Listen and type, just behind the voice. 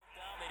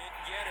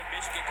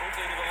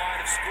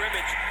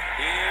scrimmage.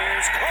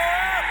 Here's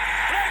Cora.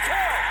 Blake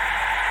Hill.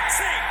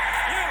 See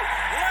you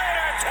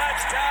later.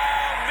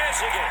 Touchdown,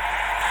 Michigan.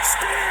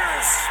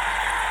 Spears.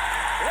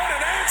 What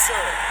an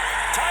answer.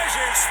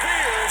 Tyjae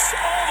Spears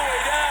all the way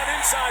down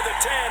inside the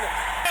 10.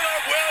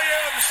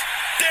 Williams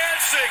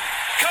dancing,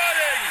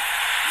 cutting,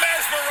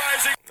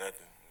 mesmerizing.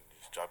 Nothing.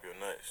 Just drop your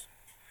nuts.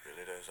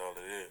 Really, that's all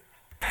it is.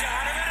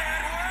 Donovan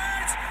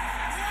Edwards.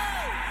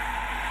 Whoa.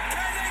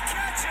 Can they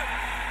catch him?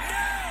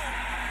 No.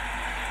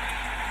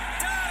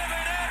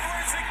 Donovan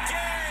Edwards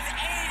again.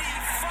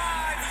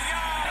 85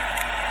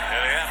 yards.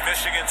 There they have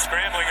Michigan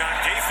scrambling on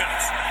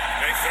defense.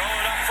 They throw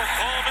it up for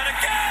Coleman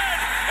again.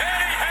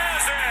 And he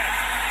has it.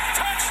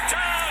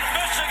 Touchdown,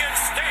 Michigan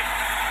State.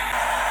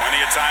 Plenty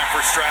of time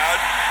for Stroud.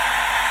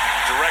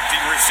 Directing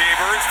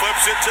receivers,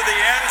 flips it to the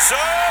end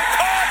zone.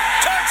 Caught!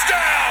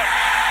 Touchdown!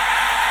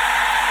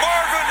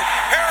 Marvin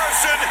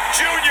Harrison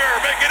Jr.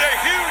 making a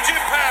huge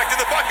impact, and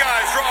the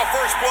Buckeyes draw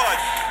first blood.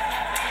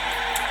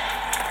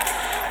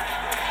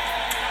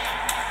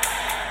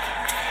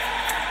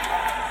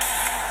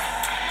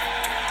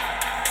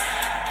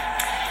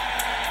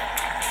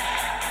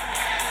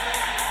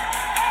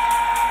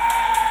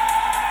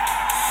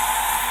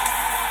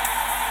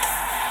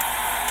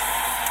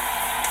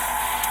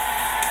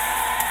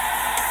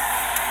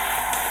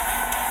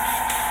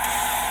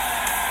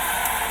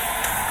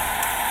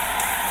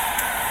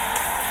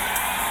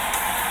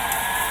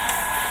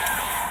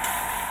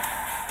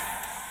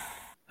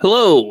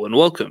 Hello and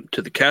welcome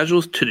to the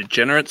Casuals to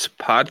Degenerates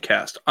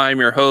podcast. I'm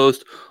your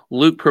host,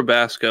 Luke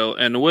Probasco,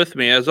 and with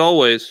me, as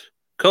always,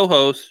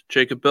 co-host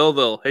Jacob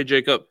Belleville. Hey,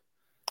 Jacob.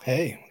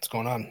 Hey, what's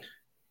going on?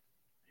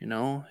 You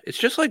know, it's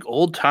just like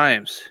old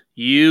times.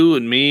 You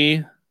and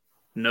me,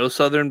 no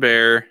Southern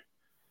Bear.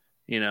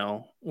 You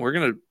know, we're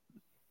going to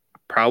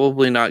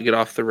probably not get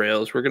off the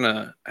rails. We're going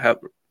to have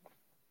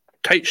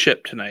tight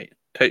ship tonight.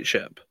 Tight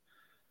ship.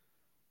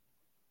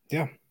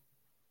 Yeah,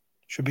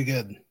 should be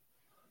good.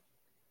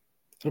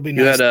 It'll be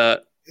nice.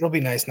 It'll be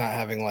nice not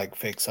having like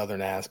fake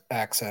Southern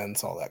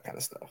accents, all that kind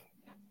of stuff.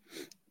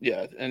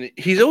 Yeah, and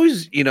he's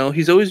always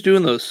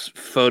doing those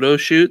photo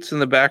shoots in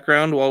the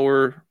background while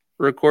we're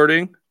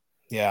recording.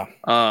 Yeah.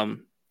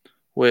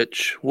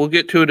 Which we'll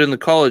get to it in the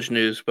college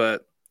news,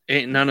 but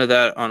ain't none of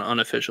that on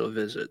unofficial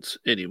visits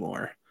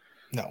anymore.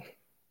 No.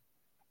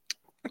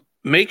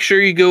 Make sure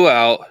you go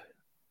out,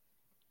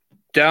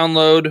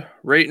 download,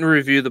 rate, and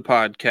review the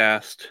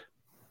podcast.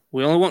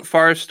 We only want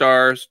 5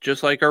 stars,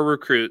 just like our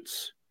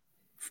recruits.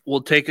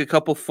 We'll take a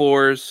couple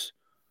 4s.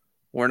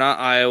 We're not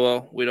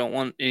Iowa. We don't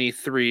want any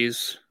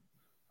 3s.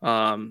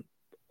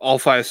 All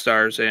 5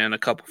 stars and a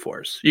couple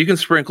 4s. You can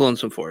sprinkle in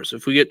some 4s.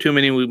 If we get too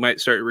many, we might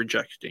start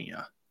rejecting you.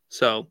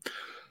 So,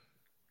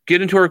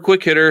 get into our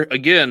quick hitter.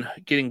 Again,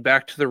 getting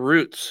back to the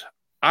roots.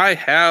 I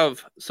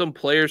have some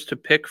players to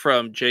pick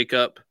from,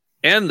 Jacob,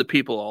 and the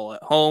people all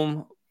at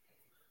home.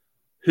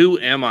 Who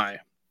am I?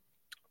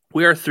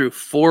 We are through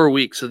 4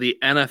 weeks of the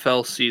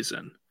NFL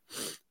season,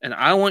 and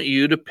I want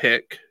you to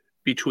pick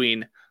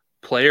between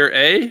player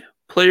A,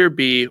 player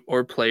B,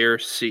 or player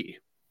C.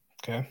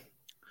 Okay.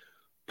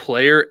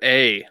 Player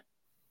A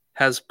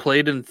has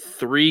played in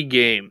 3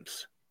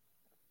 games,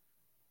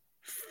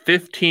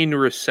 15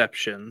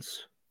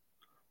 receptions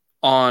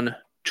on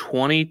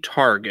 20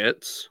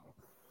 targets,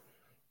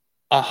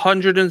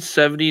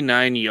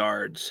 179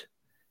 yards,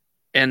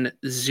 and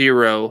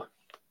 0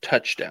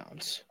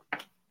 touchdowns.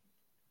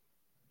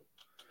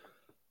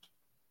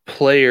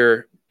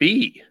 Player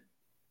B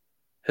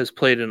has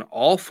played in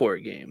all 4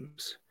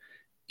 games,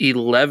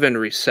 11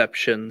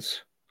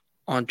 receptions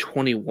on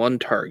 21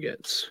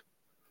 targets,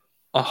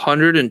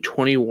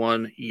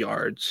 121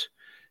 yards,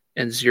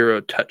 and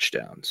 0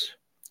 touchdowns.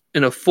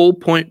 In a full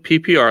point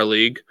PPR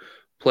league,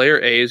 player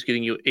A is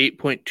getting you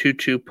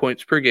 8.22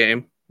 points per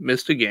game,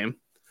 missed a game.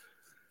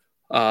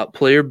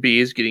 Player B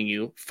is getting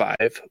you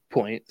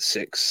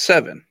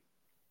 5.67.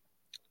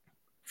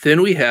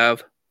 Then we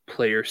have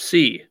player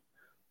C.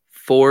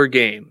 4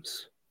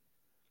 games,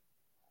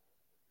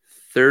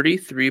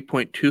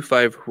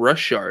 33.25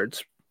 rush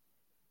yards,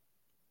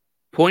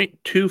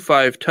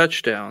 0.25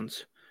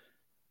 touchdowns,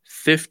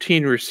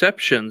 15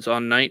 receptions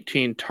on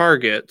 19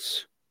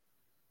 targets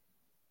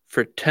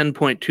for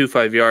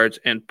 10.25 yards,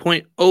 and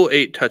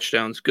 0.08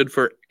 touchdowns, good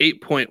for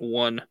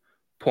 8.1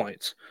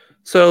 points.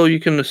 So you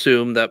can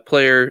assume that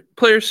player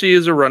C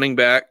is a running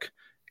back,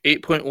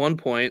 8.1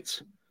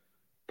 points,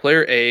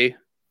 player A,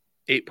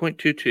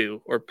 8.22,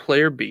 or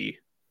player B,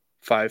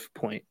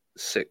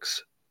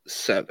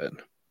 5.67.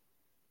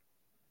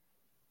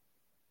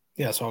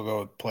 Yeah, so I'll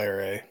go with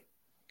player A.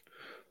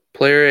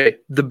 Player A.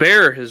 The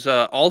Bear has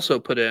also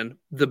put in.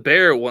 The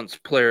Bear wants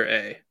player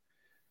A.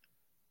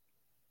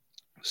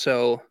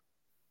 So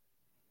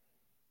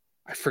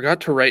I forgot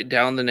to write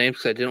down the names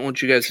because I didn't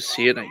want you guys to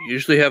see it. And I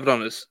usually have it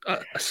on a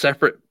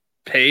separate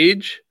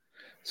page.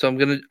 So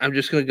I'm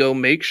just gonna go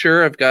make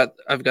sure I've got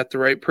the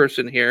right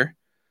person here.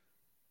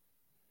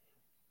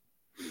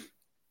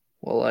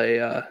 Well,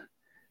 I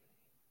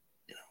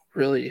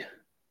really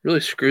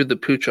screwed the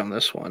pooch on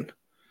this one.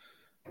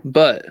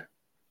 But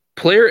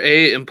Player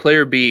A and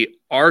player B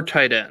are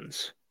tight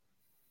ends,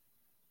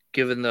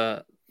 given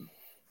the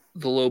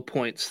low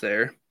points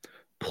there.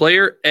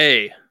 Player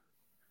A,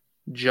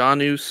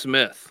 Jonnu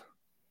Smith.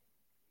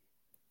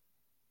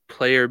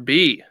 Player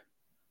B,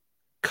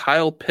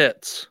 Kyle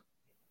Pitts.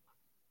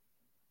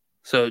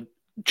 So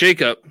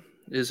Jacob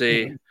is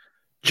a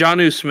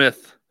Jonnu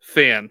Smith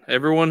fan.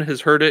 Everyone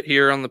has heard it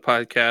here on the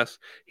podcast.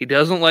 He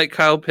doesn't like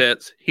Kyle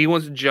Pitts. He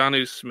wants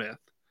Jonnu Smith.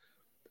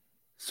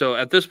 So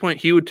at this point,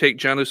 he would take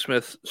Jonnu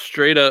Smith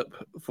straight up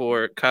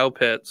for Kyle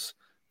Pitts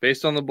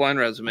based on the blind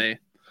resume.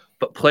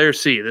 But player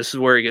C, this is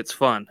where it gets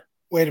fun.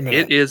 Wait a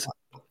minute. It is.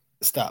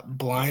 Stop.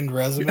 Blind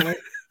resume?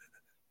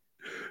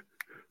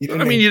 You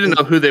didn't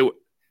know who they were.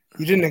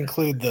 You didn't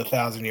include the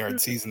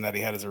 1,000-yard season that he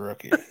had as a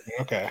rookie.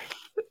 Okay.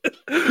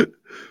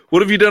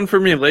 What have you done for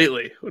me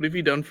lately? What has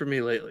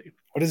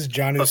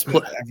Jonnu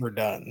Smith ever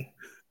done?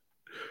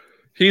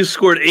 He's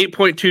scored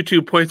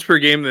 8.22 points per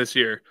game this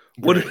year.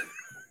 Great.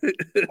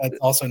 That's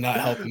also not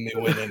helping me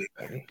win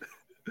anything.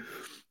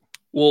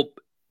 Well,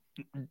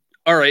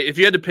 all right. If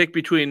you had to pick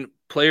between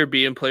player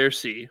B and player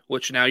C,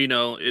 which now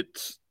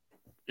it's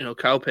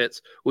Kyle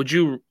Pitts, would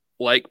you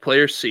like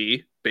player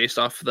C based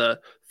off the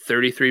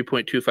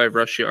 33.25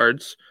 rush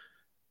yards,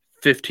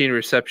 15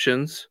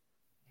 receptions,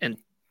 and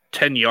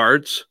 10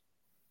 yards?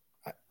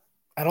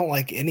 I don't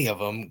like any of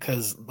them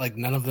because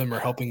none of them are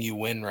helping you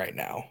win right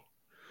now.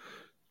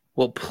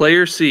 Well,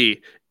 player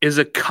C is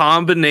a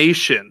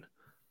combination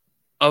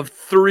of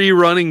 3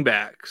 running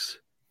backs: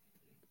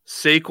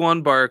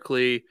 Saquon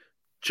Barkley,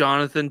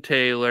 Jonathan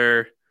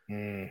Taylor,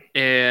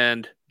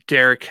 and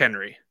Derrick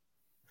Henry.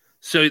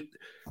 So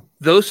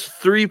those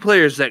 3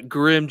 players that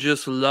Grimm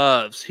just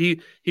loves,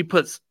 he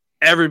puts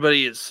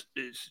everybody is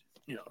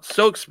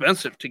so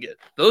expensive to get.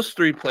 Those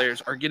 3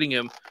 players are getting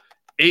him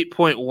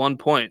 8.1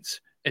 points.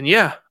 And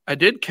yeah, I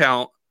did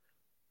count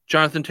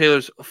Jonathan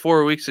Taylor's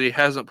 4 weeks that he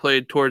hasn't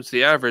played towards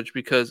the average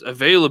because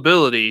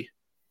availability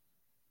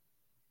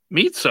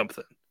means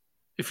something.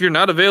 If you're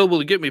not available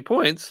to get me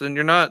points, then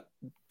you're not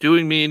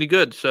doing me any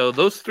good. So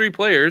those 3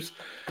 players,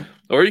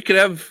 or you could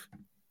have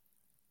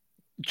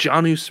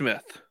Jonnu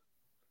Smith.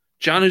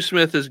 Jonnu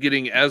Smith is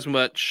getting as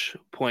much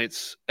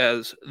points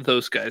as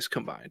those guys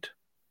combined.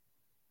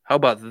 How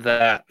about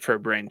that for a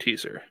brain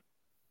teaser?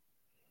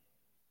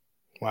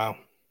 Wow.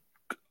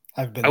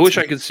 I wish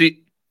I could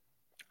see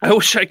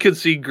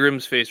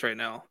Grimm's face right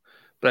now,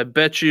 but I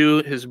bet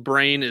you his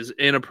brain is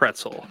in a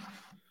pretzel.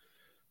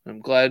 I'm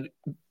glad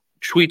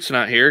Tweet's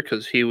not here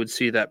because he would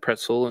see that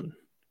pretzel and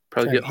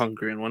probably get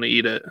hungry and want to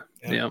eat it.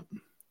 Yeah.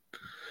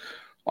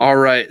 All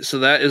right, so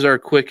that is our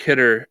quick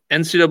hitter.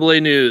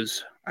 NCAA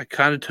news. I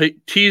kind of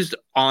teased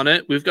on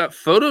it. We've got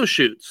photo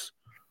shoots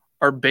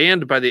are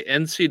banned by the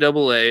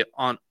NCAA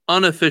on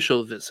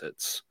unofficial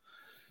visits.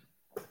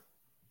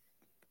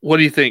 What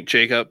do you think,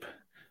 Jacob?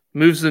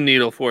 Moves the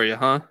needle for you,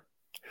 huh?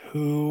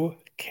 Who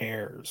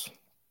cares?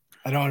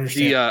 I don't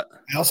understand.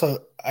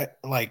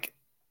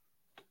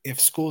 If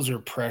schools are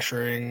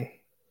pressuring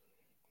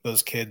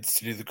those kids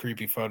to do the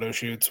creepy photo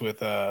shoots with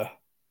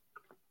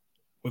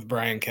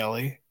Brian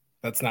Kelly,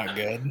 that's not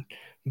good.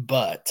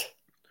 But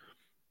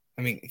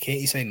can't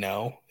you say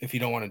no if you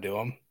don't want to do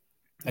them?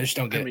 I just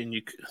don't get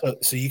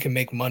it. So you can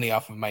make money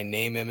off of my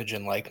name, image,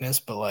 and likeness,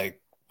 but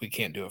we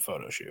can't do a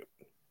photo shoot.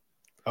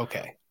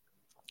 Okay.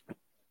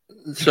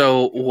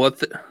 So what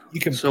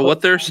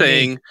they're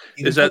saying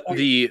is that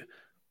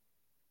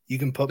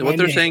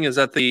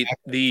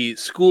the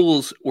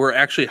schools were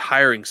actually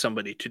hiring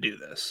somebody to do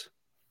this,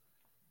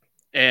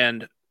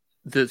 and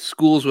the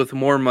schools with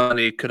more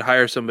money could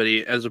hire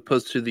somebody as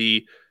opposed to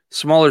the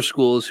smaller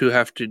schools who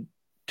have to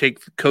take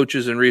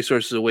coaches and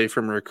resources away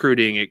from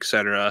recruiting,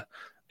 etc.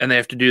 And they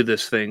have to do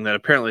this thing that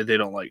apparently they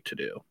don't like to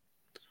do.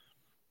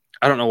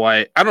 I don't know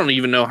why. I don't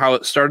even know how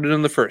it started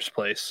in the first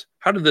place.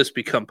 How did this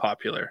become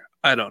popular?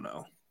 I don't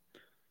know.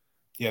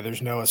 Yeah,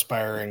 there's no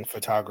aspiring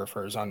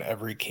photographers on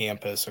every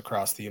campus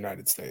across the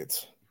United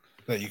States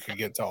that you could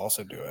get to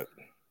also do it.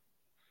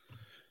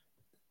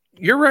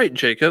 You're right,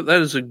 Jacob.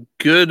 That is a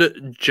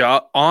good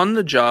job,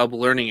 on-the-job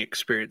learning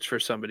experience for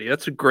somebody.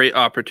 That's a great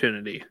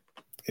opportunity.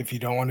 If you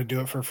don't want to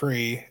do it for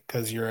free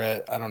because you're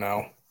at, I don't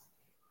know,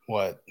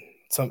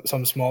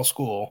 some small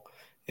school,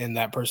 and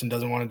that person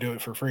doesn't want to do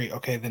it for free,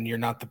 okay, then you're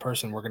not the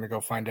person. We're going to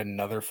go find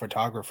another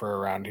photographer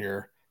around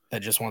here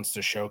that just wants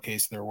to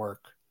showcase their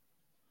work.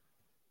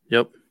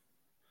 Yep.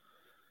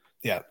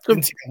 Yeah.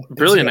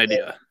 Brilliant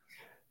idea.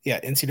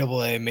 Yeah,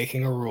 NCAA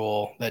making a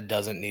rule that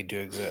doesn't need to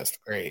exist.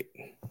 Great.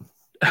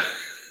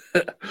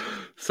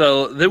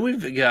 So then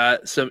we've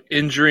got some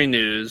injury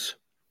news.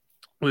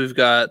 We've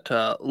got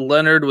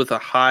Leonard with a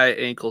high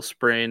ankle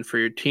sprain for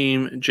your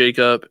team,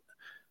 Jacob.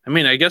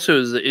 I guess it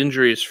was the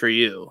injuries for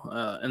you.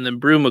 And then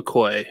Brew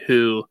McCoy,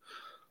 who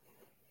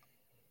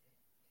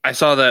I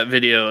saw that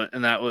video,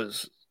 and that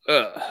was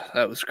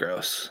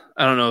gross.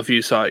 I don't know if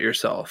you saw it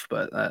yourself,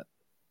 but that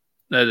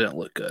didn't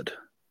look good.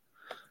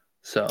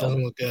 So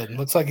doesn't look good.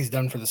 Looks like he's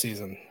done for the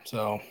season.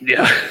 So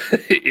yeah,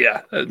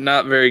 yeah,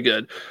 not very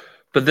good.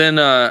 But then,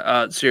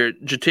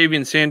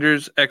 Jatavian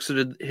Sanders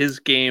exited his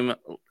game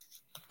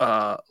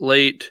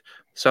late.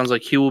 Sounds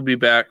like he will be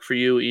back for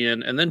you,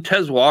 Ian. And then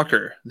Tez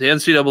Walker. The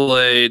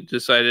NCAA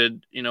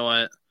decided, you know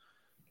what,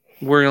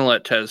 we're going to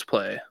let Tez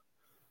play.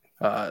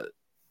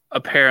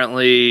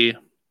 Apparently,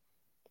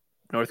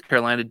 North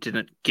Carolina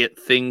didn't get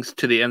things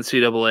to the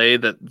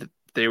NCAA that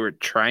they were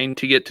trying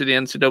to get to the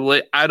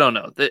NCAA. I don't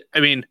know.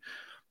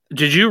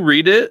 Did you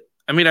read it?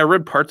 I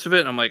read parts of it,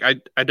 and I'm like,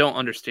 I don't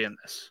understand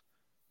this.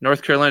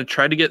 North Carolina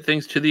tried to get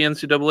things to the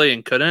NCAA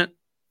and couldn't,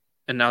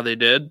 and now they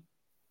did.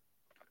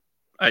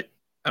 I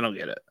don't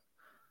get it.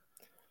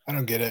 I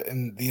don't get it,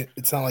 and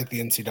it's not like the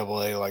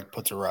NCAA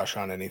puts a rush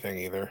on anything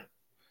either,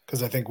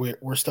 because I think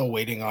we're still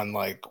waiting on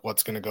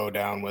what's going to go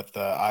down with the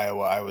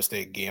Iowa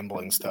State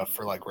gambling stuff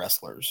for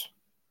wrestlers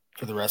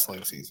for the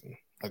wrestling season.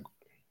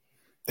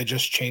 They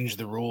just changed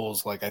the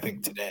rules I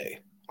think today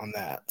on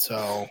that,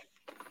 so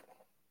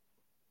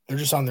they're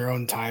just on their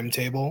own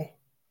timetable,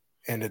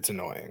 and it's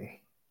annoying.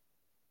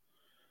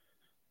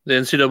 The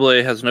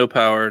NCAA has no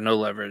power, no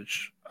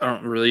leverage. I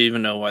don't really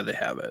even know why they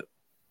have it.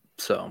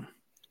 So,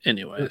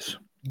 anyways.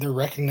 They're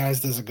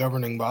recognized as a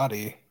governing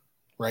body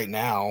right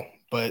now,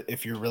 but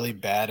if you're really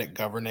bad at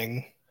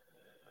governing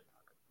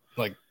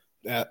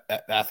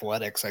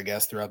athletics, I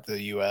guess, throughout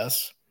the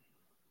U.S.,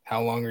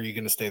 how long are you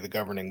going to stay the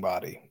governing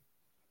body?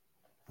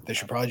 They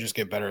should probably just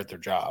get better at their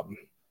job.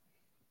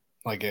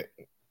 They're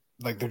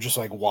just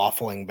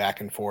waffling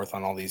back and forth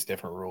on all these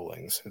different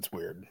rulings. It's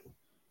weird.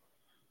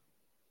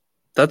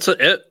 That's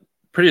it.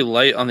 Pretty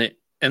light on the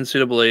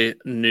NCAA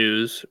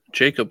news.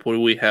 Jacob, what do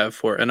we have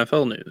for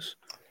NFL news?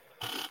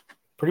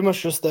 Pretty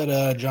much just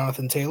that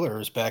Jonathan Taylor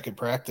is back at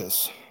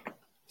practice.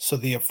 So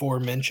the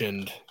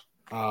aforementioned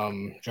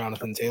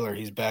Jonathan Taylor,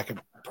 he's back at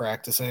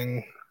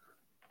practicing.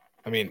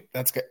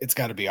 It's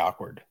got to be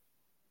awkward.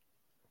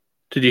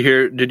 Did you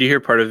hear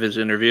part of his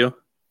interview?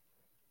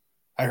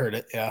 I heard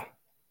it, yeah.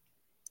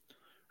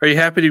 Are you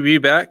happy to be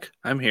back?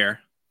 I'm here.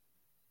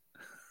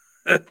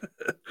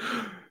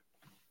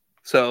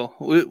 So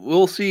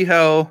we'll see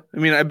how.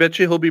 I bet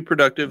you he'll be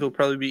productive. He'll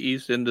probably be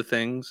eased into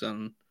things,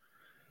 and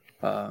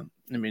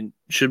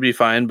should be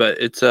fine.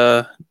 But it's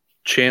a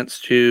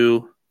chance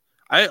to.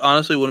 I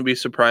honestly wouldn't be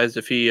surprised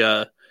if he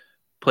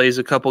plays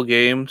a couple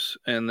games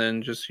and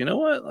then just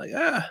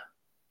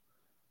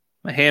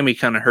my hammy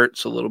kind of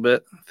hurts a little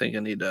bit. I think I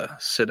need to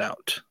sit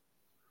out.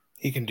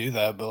 He can do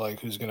that, but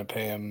who's going to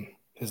pay him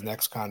his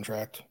next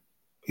contract?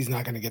 He's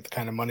not going to get the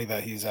kind of money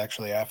that he's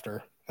actually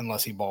after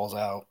unless he balls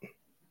out.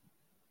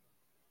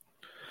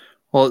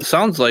 Well, it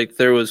sounds like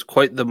there was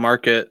quite the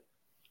market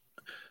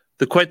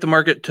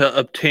to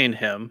obtain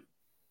him,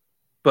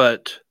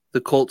 but the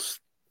Colts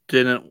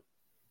didn't.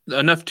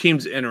 Enough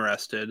teams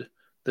interested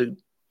that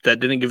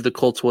didn't give the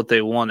Colts what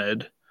they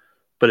wanted.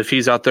 But if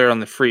he's out there on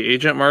the free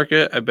agent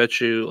market, I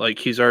bet you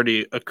he's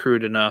already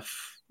accrued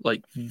enough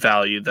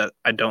value that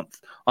I don't.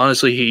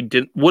 Honestly,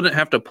 he wouldn't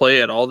have to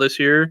play at all this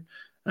year,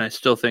 and I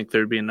still think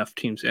there'd be enough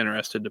teams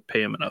interested to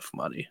pay him enough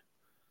money.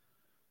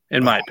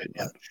 In my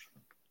opinion.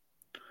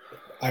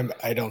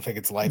 I don't think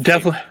it's life.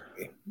 Definitely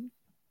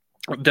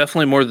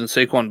more than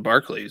Saquon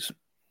Barkley's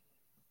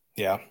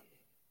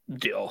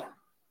deal.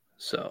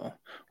 So,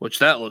 which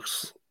that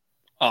looks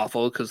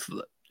awful because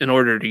in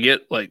order to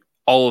get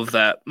all of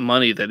that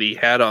money that he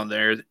had on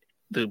there,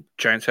 the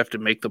Giants have to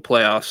make the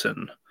playoffs,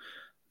 and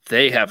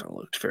they haven't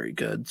looked very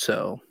good.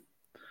 So,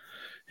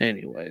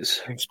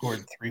 anyways, they've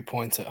scored 3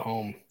 points at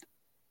home.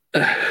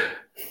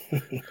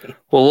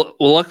 Well,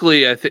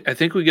 luckily, I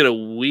think we get a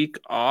week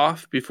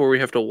off before we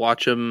have to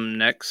watch them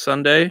next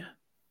Sunday.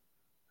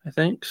 I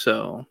think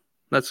so.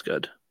 That's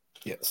good.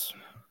 Yes.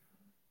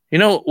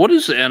 What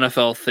does the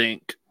NFL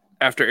think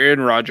after Aaron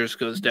Rodgers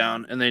goes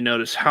down and they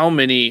notice how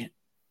many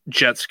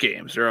Jets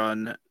games are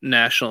on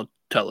national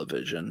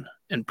television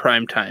and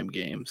primetime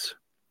games?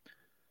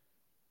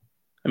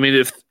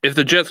 If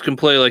the Jets can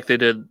play like they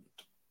did,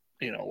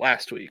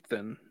 last week,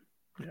 then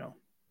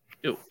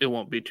it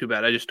won't be too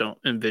bad. I just don't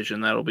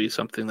envision that'll be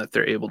something that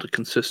they're able to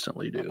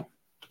consistently do.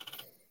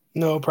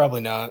 No,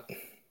 probably not.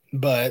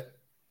 But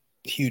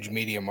huge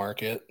media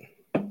market.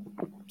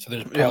 So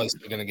there's probably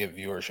still going to get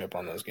viewership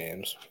on those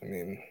games.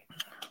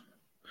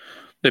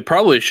 They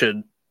probably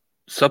should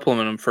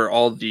supplement them for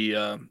all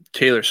the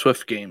Taylor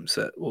Swift games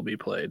that will be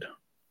played.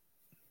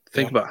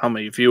 Think about how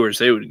many viewers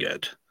they would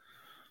get.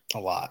 A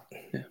lot.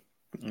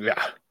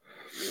 Yeah.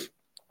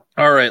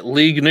 All right,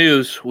 league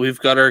news. We've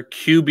got our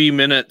QB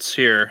minutes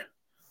here.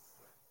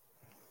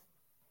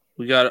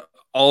 We got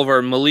all of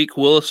our Malik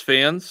Willis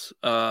fans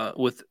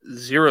with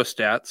 0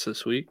 stats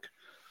this week.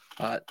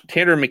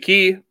 Tanner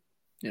McKee,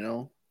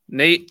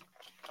 Nate,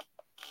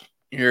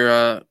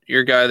 your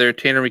guy there,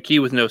 Tanner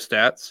McKee with no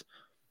stats.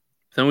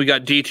 Then we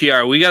got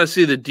DTR. We got to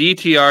see the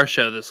DTR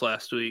show this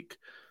last week.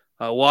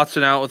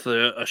 Watson out with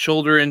a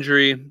shoulder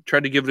injury.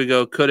 Tried to give it a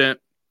go, couldn't.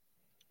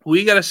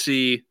 We got to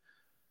see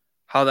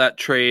how that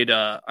trade.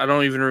 I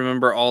don't even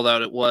remember all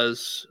that it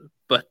was,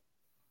 but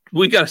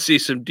we got to see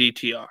some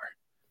DTR.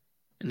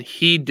 And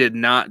he did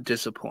not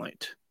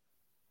disappoint.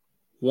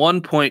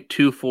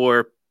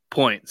 1.24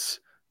 points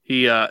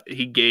he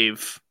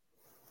gave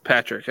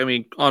Patrick.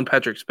 On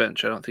Patrick's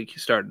bench. I don't think he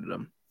started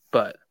him.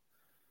 but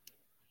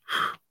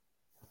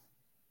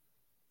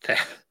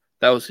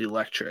that was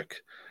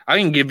electric. I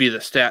can give you the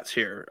stats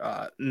here.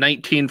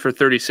 19 for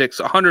 36,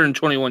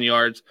 121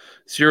 yards,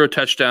 0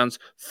 touchdowns,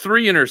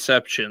 3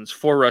 interceptions,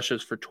 4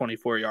 rushes for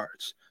 24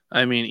 yards.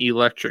 I mean,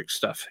 electric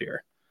stuff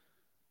here.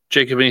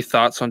 Jacob, any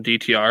thoughts on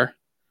DTR?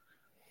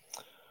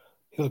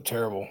 He looked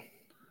terrible.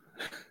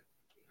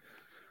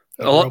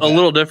 A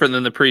little different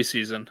than the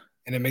preseason.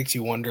 And it makes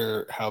you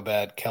wonder how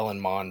bad Kellen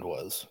Mond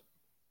was.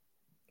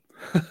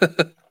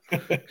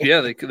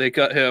 Yeah, they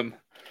cut him.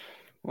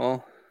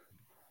 Well,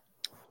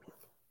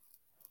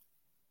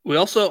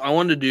 I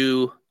wanted to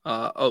do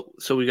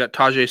so we got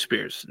Tajay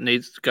Spears.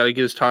 Nate's got to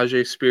get his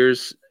Tajay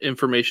Spears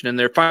information in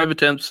there. 5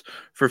 attempts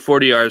for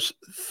 40 yards,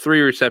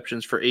 3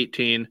 receptions for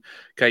 18,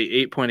 got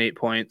you 8.8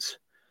 points.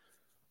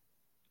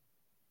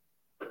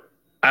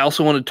 I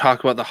also want to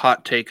talk about the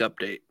hot take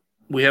update.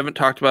 We haven't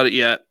talked about it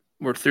yet.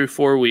 We're through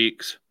 4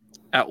 weeks.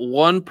 At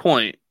one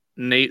point,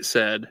 Nate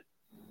said,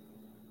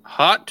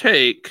 hot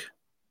take,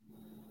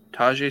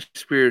 Tajay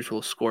Spears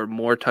will score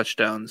more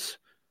touchdowns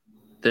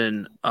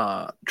than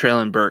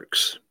Traylon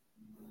Burks.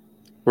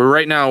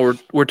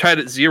 We're tied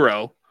at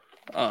 0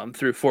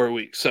 through 4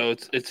 weeks, so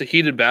it's a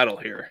heated battle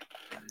here.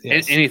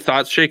 Yes. Any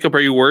thoughts, Jacob?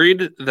 Are you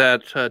worried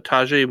that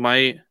Tajay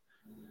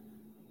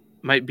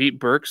might beat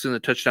Burks in the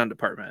touchdown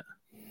department?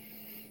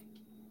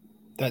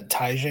 That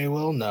Tajay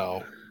will?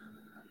 No.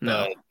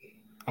 But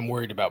I'm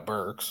worried about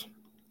Burks.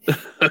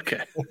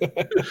 Okay.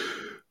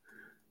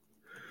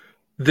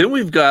 Then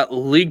we've got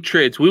league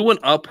trades. We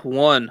went up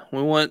 1.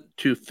 We went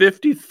to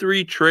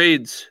 53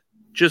 trades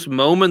just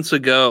moments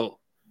ago.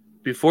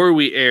 Before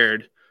we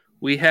aired,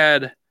 we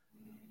had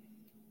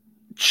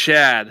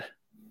Chad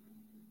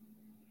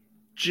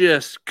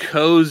just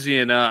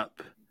cozying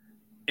up.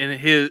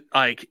 And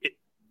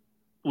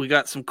we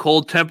got some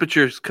cold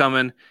temperatures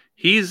coming.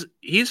 He's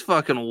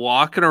fucking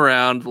walking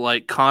around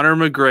like Conor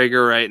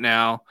McGregor right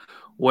now,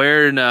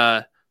 wearing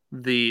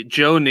the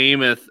Joe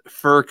Namath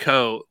fur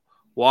coat,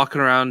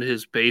 walking around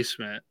his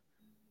basement.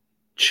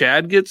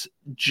 Chad gets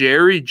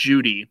Jerry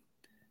Jeudy,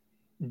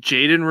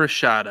 Jaden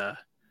Rashada,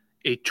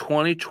 a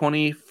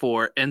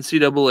 2024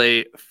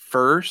 NCAA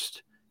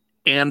first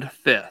and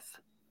 5th.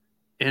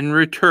 In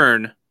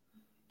return,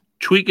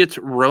 Tweet gets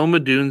Rome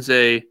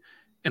Odunze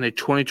and a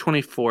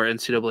 2024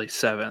 NCAA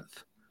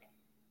 7th.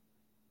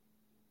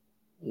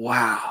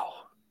 Wow.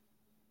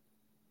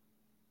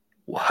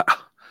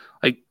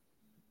 Like,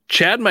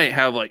 Chad might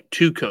have like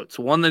 2 coats.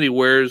 One that he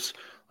wears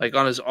like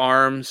on his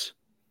arms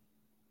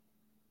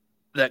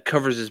that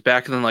covers his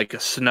back, and then like a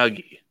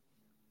Snuggie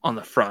on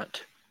the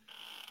front.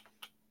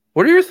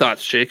 What are your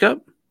thoughts,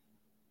 Jacob?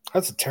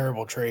 That's a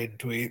terrible trade,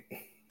 Tweet.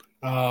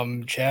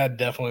 Chad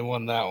definitely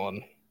won that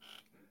one.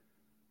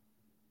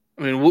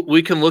 I mean,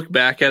 we can look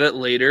back at it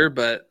later,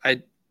 but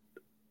I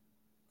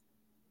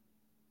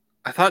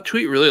thought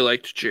Tweet really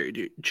liked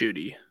Jerry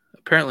Jeudy.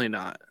 Apparently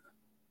not.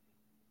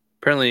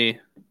 Apparently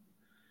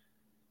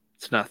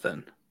it's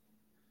nothing.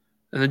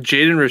 And then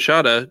Jaden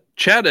Rashada,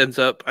 Chad ends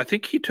up, I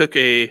think he took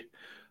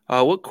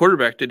what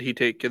quarterback did he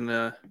take in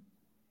the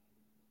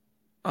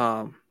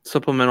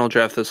supplemental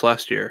draft this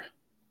last year?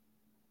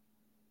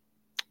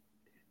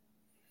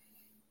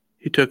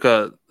 He took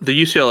the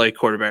UCLA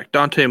quarterback,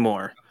 Dante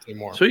Moore.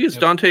 So he gets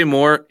Dante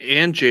Moore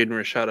and Jaden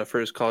Rashada for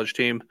his college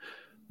team.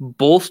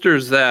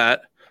 Bolsters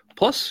that,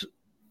 plus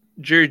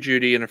Jerry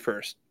Jeudy in a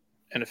 1st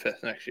and a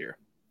 5th next year.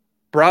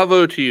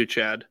 Bravo to you,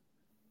 Chad.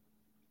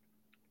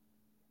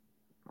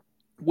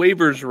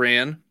 Waivers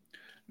ran.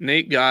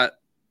 Nate got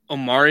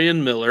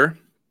Omarion Miller,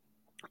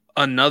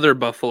 another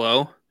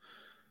Buffalo.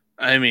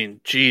 I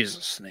mean,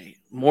 Jesus, Nate.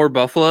 More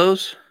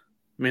Buffaloes?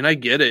 I mean, I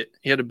get it.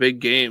 He had a big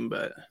game,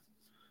 but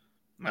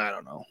I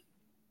don't know.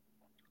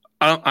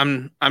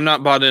 I'm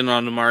not bought in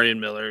on Omarion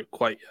Miller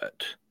quite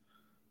yet.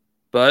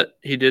 But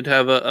he did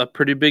have a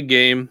pretty big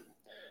game.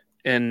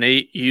 And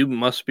Nate, you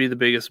must be the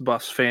biggest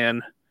Buffs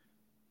fan.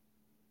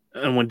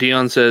 And when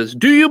Dion says,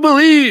 "Do you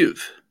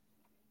believe?"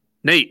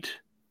 Nate,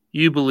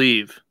 you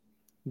believe.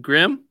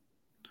 Grim,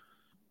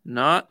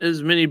 not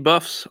as many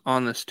Buffs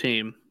on this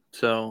team.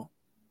 So,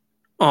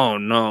 oh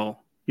no,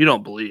 you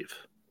don't believe.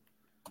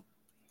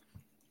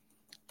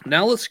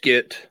 Now let's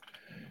get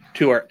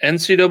to our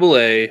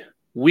NCAA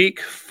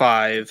Week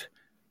 5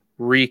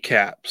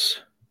 recaps.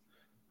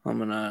 I'm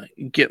going to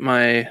get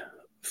my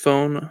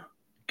phone,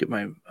 get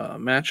my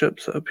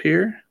matchups up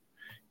here.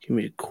 Give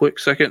me a quick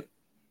second.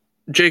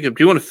 Jacob,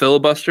 do you want to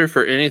filibuster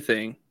for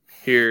anything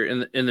here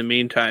in the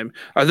meantime?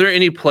 Are there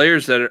any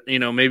players that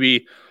are,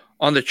 maybe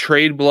on the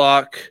trade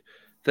block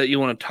that you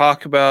want to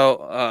talk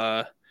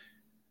about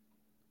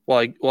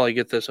while I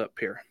get this up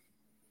here?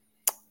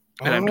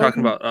 And I'm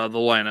talking about the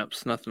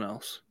lineups, nothing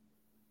else.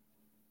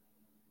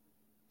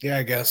 Yeah,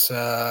 I guess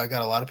I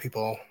got a lot of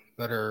people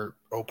that are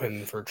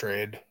open for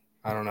trade.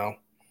 I don't know.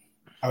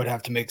 I would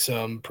have to make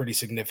some pretty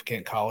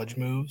significant college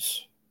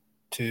moves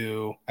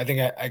I think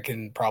I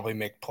can probably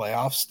make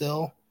playoffs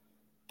still,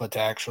 but to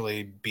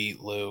actually beat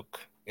Luke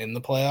in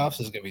the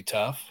playoffs is going to be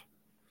tough.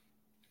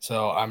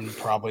 So I'm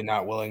probably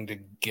not willing to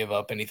give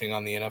up anything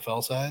on the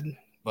NFL side,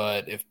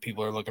 But if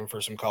people are looking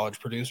for some college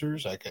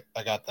producers, I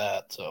got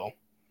that. So,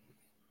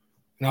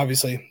 and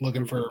obviously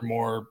looking for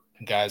more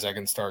guys I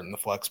can start in the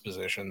flex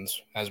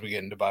positions as we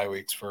get into bye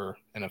weeks for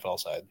NFL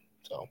side.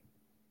 So,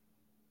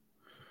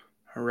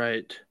 all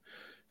right.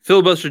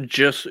 Filibuster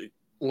just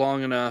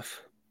long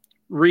enough.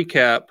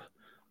 Recap.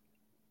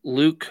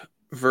 Luke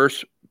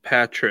versus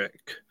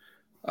Patrick.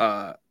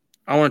 I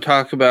want to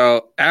talk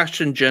about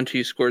Ashton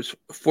Genty scores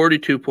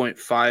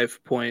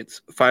 42.5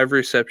 points, 5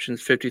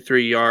 receptions,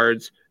 53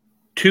 yards,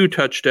 2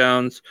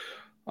 touchdowns,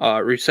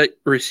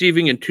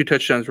 receiving and 2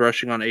 touchdowns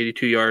rushing on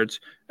 82 yards.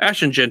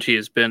 Ashton Genty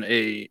has been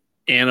a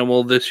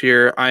animal this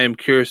year. I am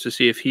curious to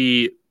see if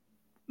he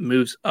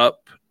moves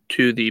up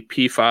to the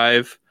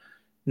P5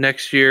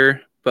 next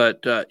year,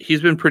 but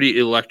he's been pretty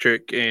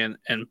electric and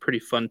pretty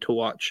fun to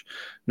watch.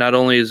 Not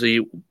only has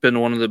he been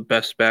one of the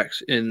best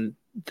backs in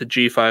the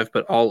G5,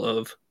 but all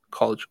of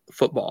college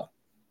football.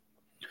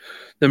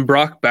 Then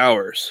Brock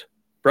Bowers.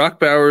 Brock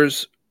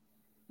Bowers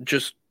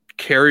just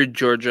carried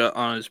Georgia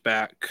on his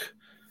back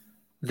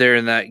there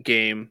in that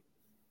game.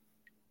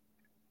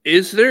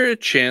 Is there a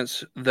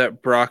chance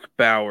that Brock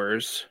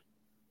Bowers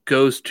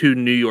goes to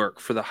New York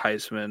for the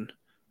Heisman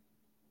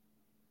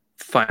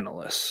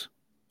finalists?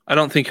 I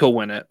don't think he'll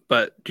win it,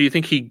 but do you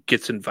think he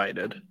gets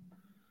invited?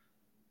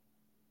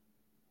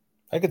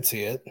 I could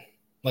see it.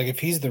 Like, if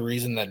he's the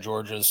reason that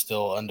Georgia is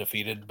still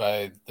undefeated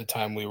by the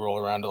time we roll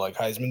around to, like,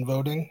 Heisman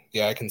voting,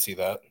 yeah, I can see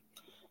that.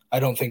 I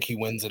don't think he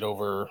wins it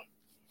over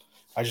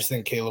 – I just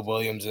think Caleb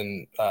Williams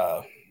and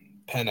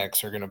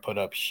Penix are going to put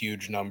up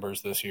huge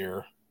numbers this year.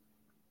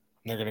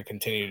 And they're going to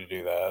continue to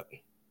do that.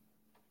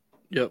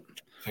 Yep.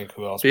 I think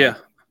who else? Yeah.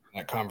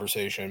 That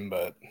conversation,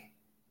 but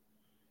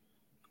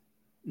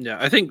yeah,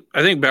 I think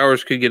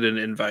Bowers could get an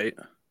invite.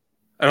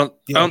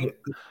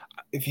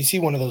 If you see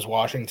one of those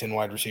Washington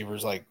wide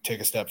receivers like take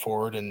a step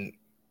forward and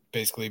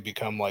basically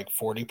become like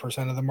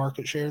 40% of the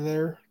market share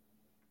there,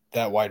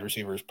 that wide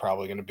receiver is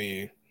probably going to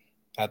be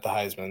at the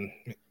Heisman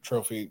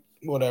Trophy,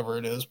 whatever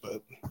it is.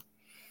 But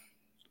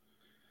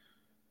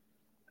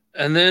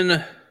and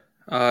then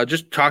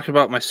just talk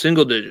about my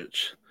single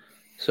digits.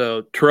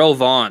 So Terrell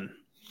Vaughn,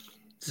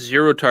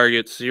 0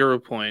 targets, 0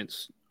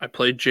 points. I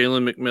played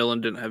Jalen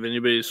McMillan, didn't have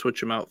anybody to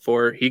switch him out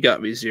for. He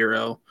got me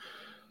 0.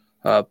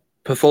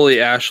 Pafoli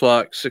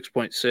Ashlock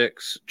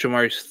 6.6,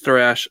 Jamari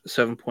Thrash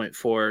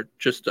 7.4.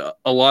 Just a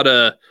lot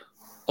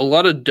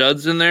of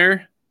duds in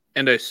there,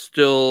 and I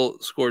still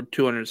scored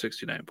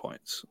 269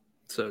 points.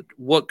 So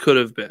what could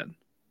have been?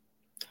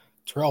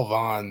 Terrell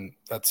Vaughn,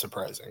 that's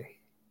surprising.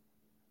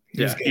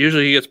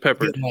 Usually he gets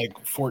peppered.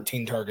 Like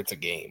 14 targets a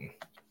game.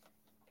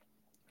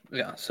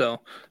 Yeah,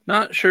 so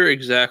not sure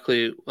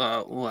exactly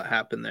what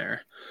happened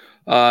there.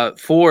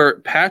 For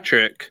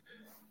Patrick,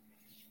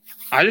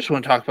 I just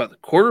want to talk about the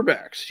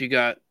quarterbacks. You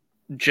got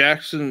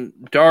Jackson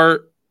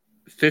Dart,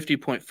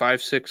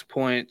 50.56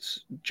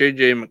 points.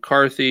 J.J.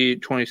 McCarthy,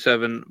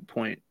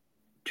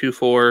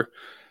 27.24.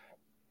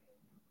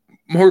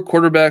 More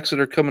quarterbacks that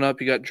are coming up.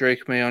 You got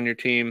Drake May on your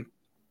team.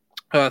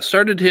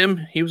 Started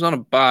him. He was on a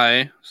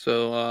bye,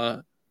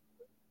 so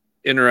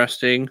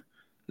interesting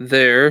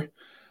there.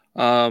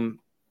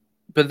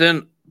 But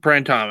then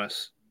Brian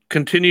Thomas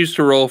continues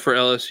to roll for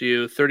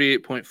LSU,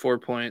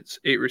 38.4 points,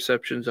 8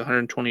 receptions,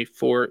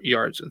 124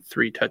 yards, and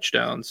 3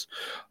 touchdowns.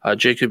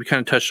 Jacob, you kind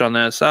of touched on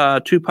this 2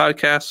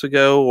 podcasts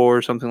ago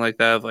or something like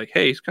that, of like,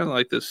 hey, he's kind of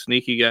like this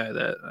sneaky guy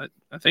that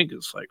I think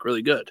is like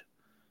really good.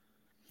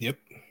 Yep.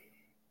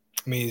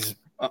 I mean, he's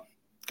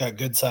got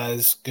good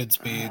size, good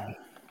speed,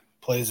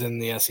 plays in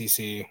the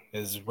SEC,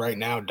 is right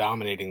now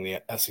dominating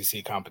the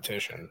SEC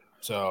competition.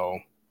 So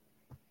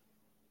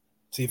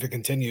see if it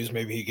continues.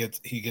 Maybe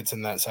he gets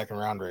in that second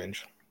round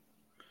range.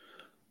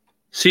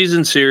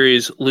 Season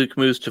series, Luke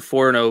moves to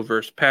 4-0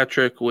 versus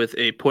Patrick with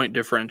a point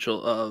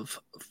differential of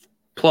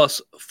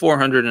plus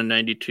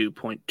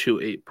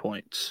 492.28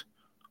 points.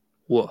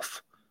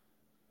 Woof.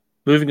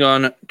 Moving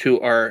on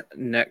to our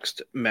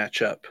next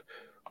matchup.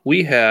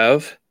 We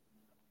have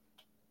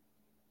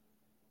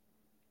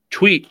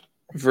Tweet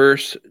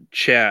versus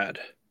Chad.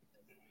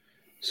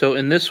 So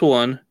in this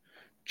one,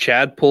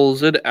 Chad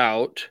pulls it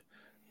out,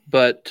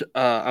 but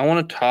I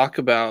want to talk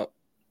about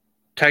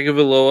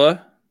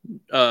Tagovailoa.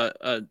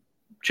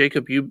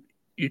 Jacob, you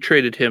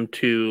traded him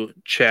to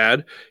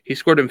Chad. He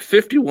scored him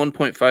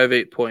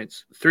 51.58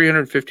 points,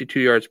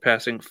 352 yards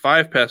passing,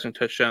 5 passing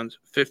touchdowns,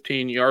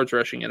 15 yards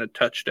rushing, and a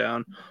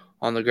touchdown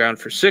on the ground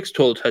for 6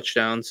 total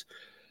touchdowns.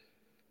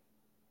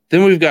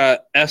 Then we've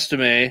got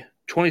Estime,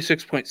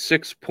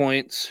 26.6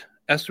 points.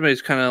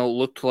 Estime's kind of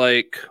looked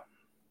like,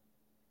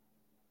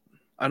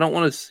 I don't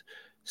want to,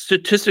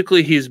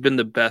 statistically, he's been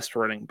the best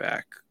running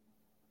back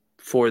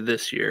for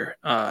this year.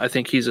 I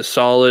think he's a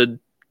solid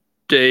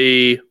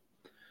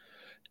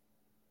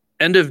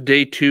end of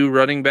day 2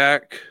 running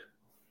back,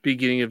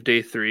 beginning of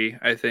day 3.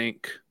 I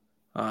think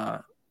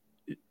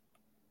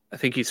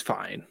he's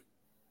fine.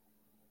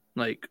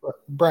 Like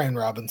Brian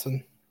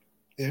Robinson.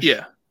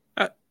 Yeah,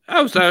 I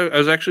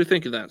was actually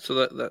thinking that. So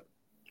that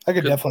I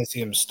could definitely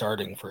see him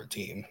starting for a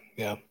team.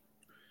 Yeah.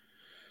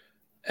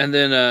 And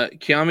then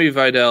Kiami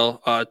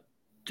Vidal,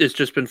 it's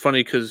just been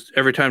funny because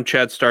every time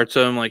Chad starts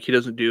him, like he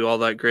doesn't do all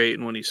that great,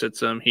 and when he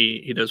sits him,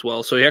 he does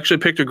well. So he actually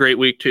picked a great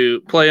week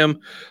to play him,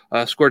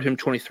 scored him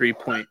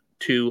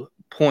 23.2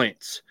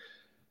 points.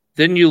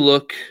 Then you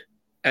look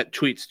at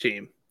Tweet's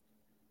team,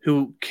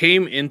 who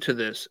came into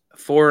this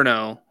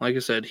 4-0. Like I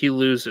said, he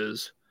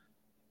loses.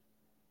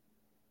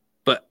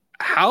 But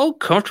how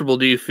comfortable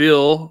do you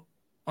feel?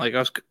 Like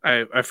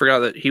I forgot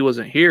that he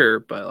wasn't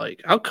here, but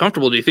like, how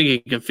comfortable do you think he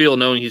can feel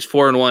knowing he's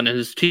 4-1 and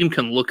his team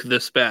can look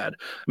this bad?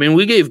 I mean,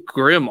 we gave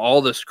Grimm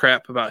all this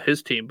crap about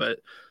his team, but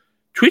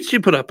Tweet's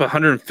team put up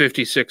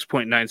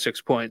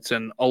 156.96 points,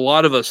 and a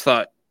lot of us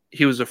thought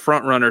he was a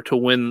front runner to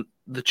win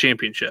the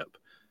championship.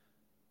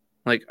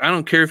 Like, I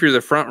don't care if you're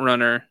the front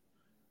runner.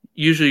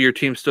 Usually your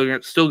team's still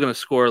going to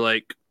score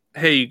like,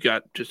 hey, you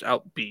got just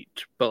outbeat.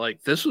 But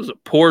like, this was a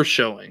poor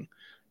showing,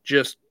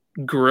 just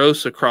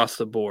gross across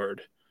the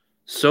board.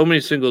 So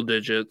many single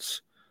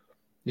digits.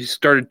 He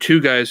started 2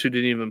 guys who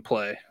didn't even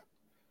play.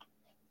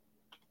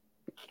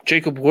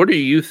 Jacob, what are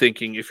you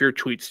thinking if you're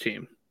Tweet's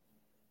team?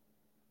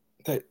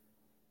 That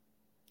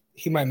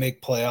he might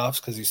make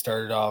playoffs because he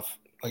started off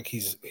like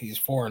he's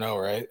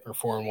 4-0, right? Or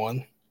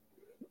 4-1.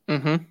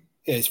 Mm-hmm.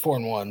 Yeah, he's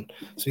 4-1.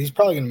 So he's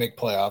probably going to make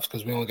playoffs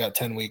because we only got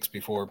 10 weeks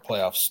before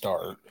playoffs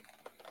start.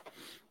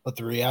 But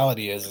the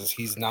reality is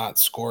he's not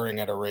scoring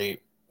at a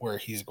rate where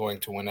he's going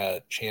to win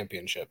a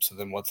championship. So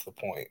then what's the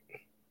point?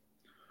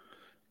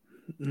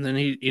 And then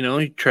he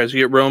tries to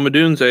get Rome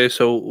Odunze,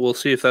 so we'll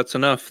see if that's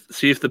enough.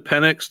 See if the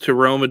Penix to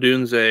Rome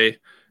Odunze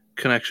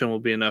connection will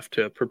be enough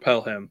to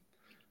propel him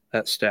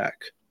that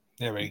stack.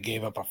 Yeah, but he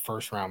gave up a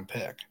first-round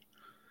pick.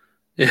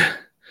 Yeah.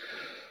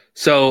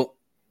 So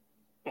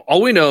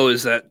all we know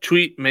is that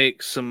Tweet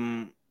makes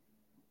some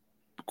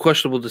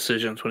questionable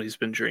decisions when he's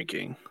been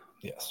drinking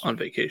on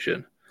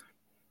vacation.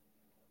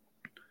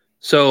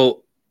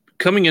 So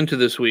coming into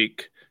this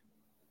week,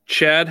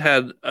 Chad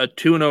had a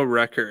 2-0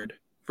 record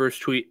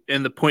versus Tweet,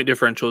 and the point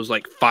differential is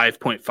like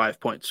 5.5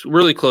 points.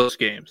 Really close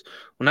games.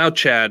 Well, now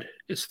Chad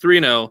is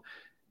 3-0,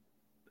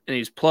 and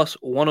he's plus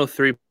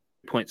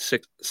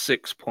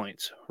 103.66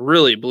 points.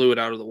 Really blew it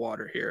out of the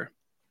water here.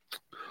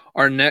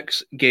 Our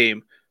next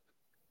game,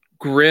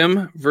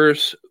 Grimm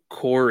versus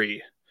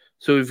Corey.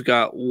 So we've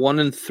got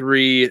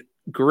 1-3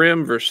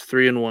 Grimm versus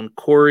 3-1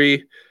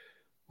 Corey.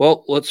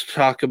 Well, let's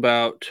talk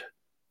about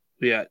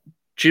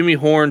Jimmy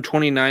Horn,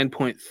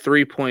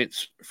 29.3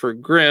 points for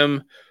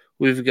Grimm.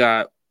 We've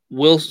got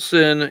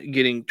Wilson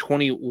getting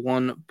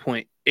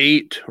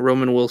 21.8.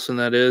 Roman Wilson,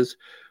 that is.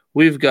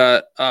 We've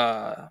got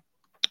I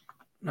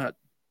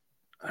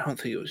don't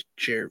think it was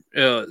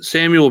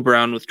Samuel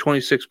Brown with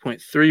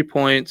 26.3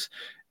 points.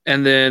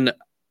 And then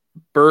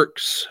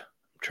Burks, I'm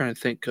trying to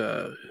think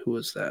who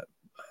was that?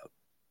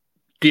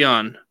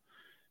 Dion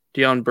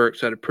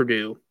Burks out of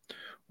Purdue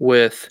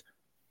with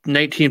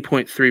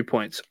 19.3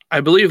 points.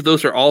 I believe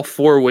those are all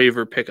 4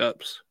 waiver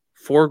pickups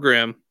for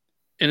Grimm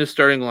in his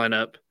starting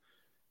lineup,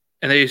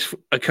 and they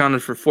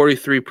accounted for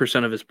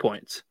 43% of his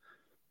points.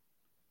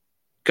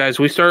 Guys,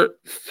 we start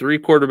 3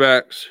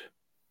 quarterbacks,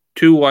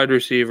 2 wide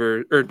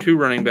receivers, or 2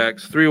 running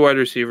backs, 3 wide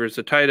receivers,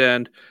 a tight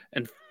end,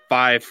 and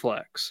 5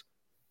 flex.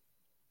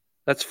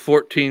 That's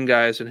 14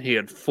 guys, and he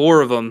had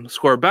 4 of them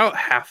score about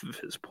half of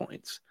his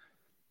points.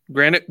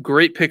 Granted,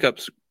 great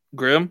pickups,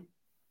 Grimm,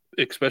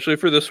 especially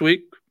for this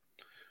week.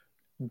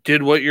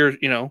 Did what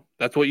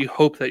that's what you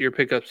hope that your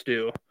pickups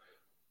do.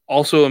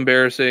 Also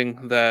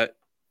embarrassing that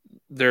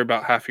they're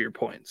about half of your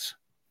points.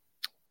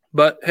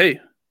 But hey,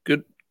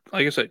 good.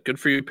 Like I said, good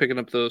for you picking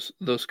up those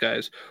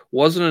guys.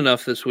 Wasn't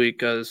enough this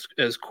week as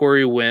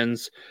Corey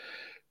wins.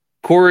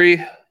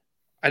 Corey,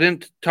 I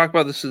didn't talk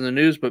about this in the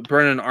news, but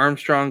Brennan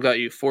Armstrong got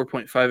you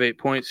 4.58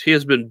 points. He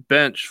has been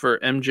benched for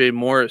MJ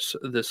Morris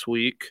this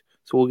week.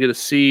 So we'll get to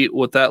see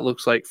what that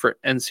looks like for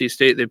NC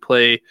State. They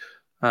play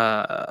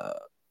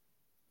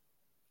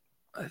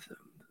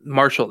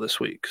Marshall this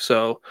week.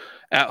 So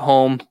at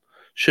home,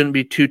 shouldn't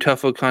be too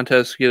tough of a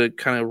contest. Get to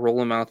kind of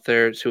roll him out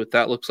there, see what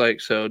that looks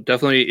like. So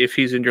definitely, if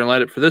he's in your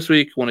lineup for this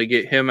week, want to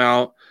get him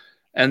out.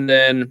 And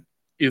then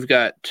you've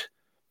got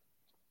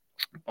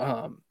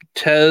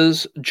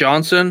Tez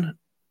Johnson,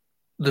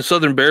 the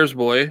Southern Bears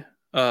boy,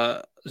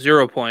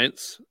 0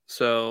 points.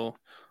 So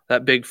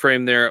that big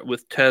frame there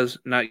with Tez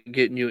not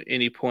getting you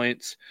any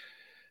points.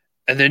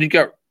 And then you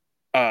got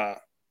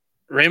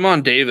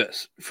Raymond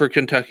Davis for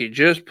Kentucky,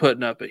 just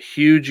putting up a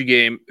huge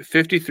game,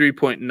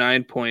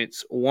 53.9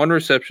 points, 1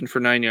 reception for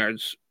 9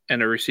 yards,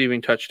 and a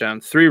receiving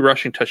touchdown, 3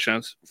 rushing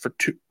touchdowns for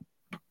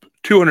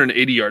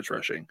 280 yards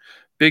rushing.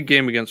 Big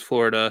game against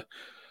Florida.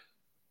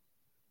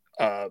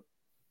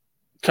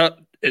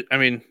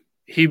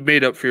 He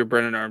made up for your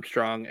Brennan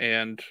Armstrong,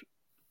 and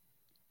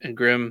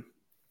Grimm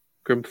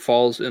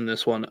falls in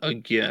this one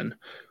again.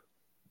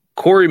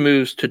 Corey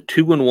moves to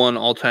 2-1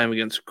 all time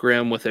against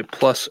Grimm with a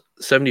plus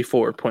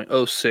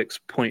 74.06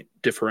 point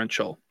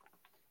differential.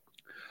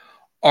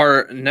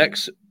 Our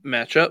next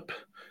matchup,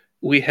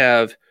 we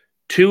have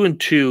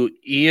 2-2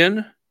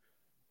 Ian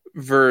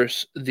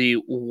versus the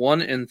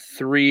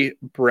 1-3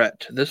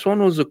 Brett. This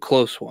one was a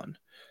close one.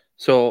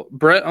 So,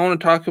 Brett, I want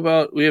to talk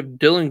about, we have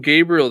Dylan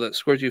Gabriel that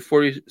scores you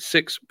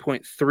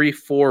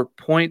 46.34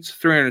 points,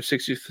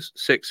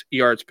 366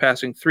 yards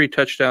passing, 3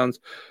 touchdowns,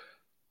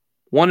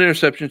 1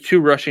 interception,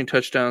 2 rushing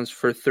touchdowns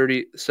for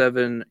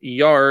 37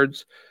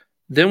 yards.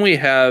 Then we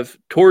have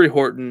Torrey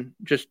Horton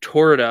just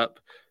tore it up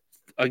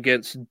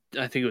against,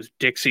 I think it was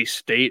Dixie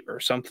State or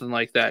something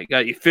like that.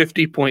 Got you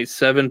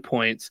 50.7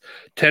 points,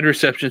 10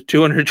 receptions,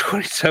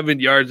 227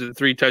 yards, and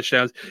 3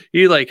 touchdowns.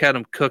 He had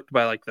him cooked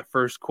by the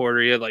first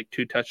quarter. He had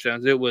 2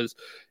 touchdowns. It was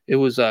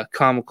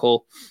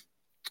comical.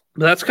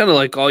 But that's kind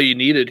of all you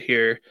needed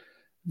here.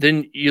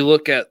 Then you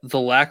look at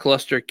the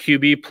lackluster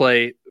QB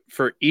play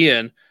for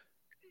Ian.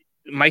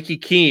 Mikey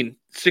Keene,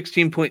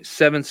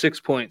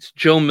 16.76 points.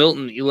 Joe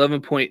Milton,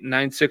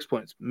 11.96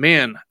 points.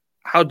 Man,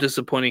 how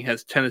disappointing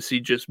has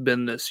Tennessee just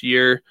been this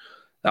year?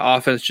 The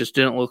offense just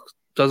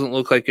doesn't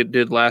look like it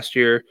did last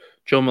year.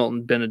 Joe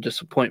Milton been a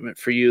disappointment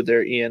for you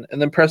there, Ian. And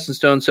then Preston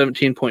Stone,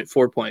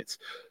 17.4 points.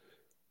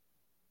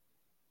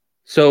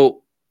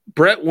 So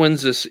Brett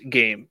wins this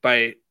game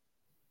by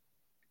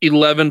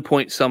 11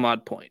 point some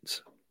odd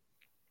points.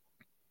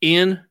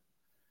 Ian,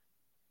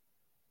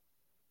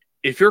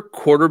 if your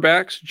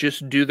quarterbacks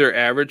just do their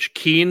average,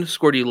 Keene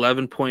scored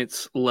 11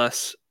 points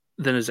less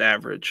than his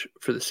average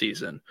for the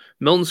season.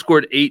 Milton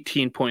scored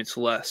 18 points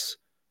less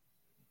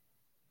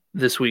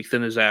this week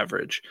than his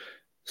average.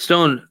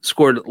 Stone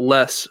scored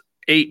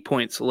 8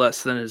 points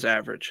less than his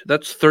average.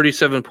 That's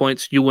 37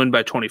 points. You win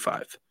by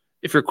 25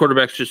 if your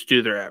quarterbacks just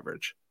do their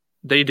average.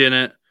 They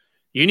didn't.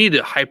 You need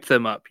to hype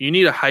them up. You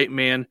need a hype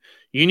man.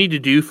 You need to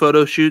do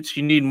photo shoots.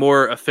 You need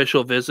more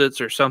official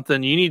visits or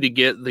something. You need to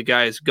get the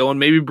guys going.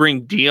 Maybe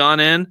bring Dion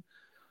in.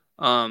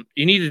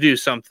 You need to do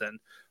something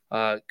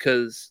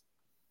because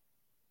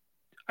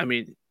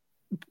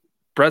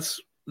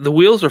the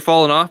wheels are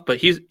falling off, but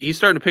he's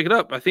starting to pick it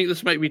up. I think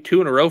this might be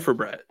 2 in a row for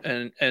Brett,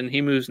 and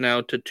he moves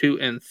now to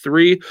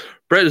 2-3.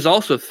 Brett is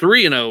also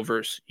 3-0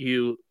 versus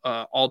you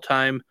all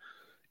time.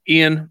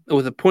 Ian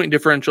with a point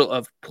differential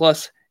of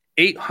plus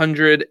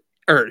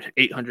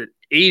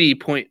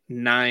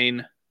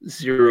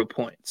 880.90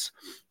 points.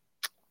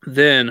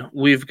 Then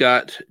we've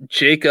got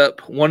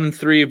Jacob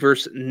 1-3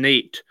 versus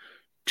Nate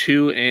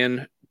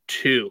 2-2.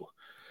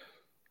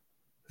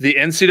 The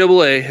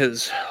NCAA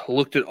has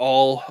looked at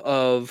all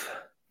of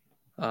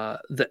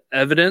the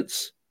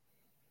evidence.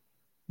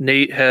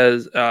 Nate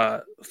has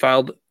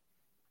filed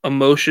a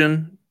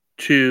motion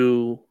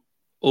to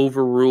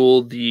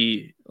overrule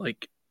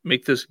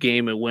make this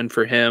game a win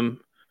for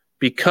him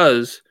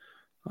because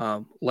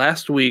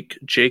last week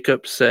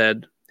Jacob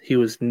said he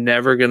was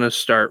never going to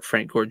start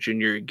Frank Gore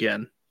Jr.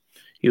 again.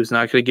 He was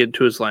not going to get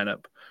into his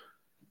lineup.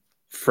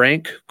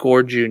 Frank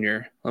Gore Jr.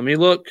 Let me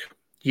look.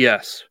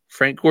 Yes,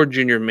 Frank Gore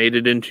Jr. made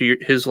it into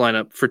his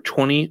lineup for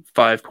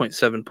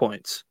 25.7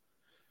 points.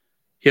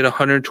 He had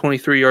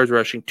 123 yards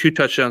rushing, 2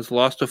 touchdowns,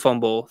 lost a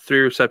fumble, 3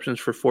 receptions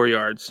for 4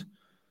 yards.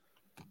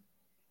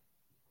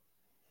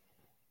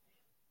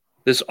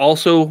 This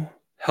also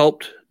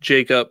helped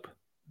Jacob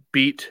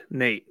beat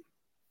Nate.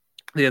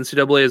 The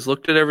NCAA has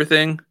looked at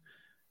everything.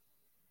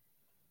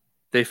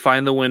 They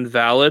find the win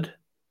valid.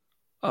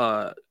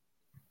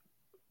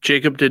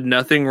 Jacob did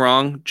nothing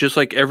wrong. Just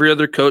like every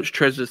other coach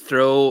tries to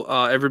throw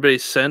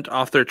everybody's scent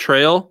off their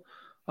trail.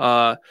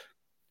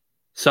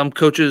 Some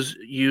coaches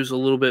use a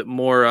little bit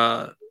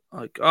more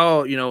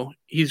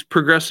he's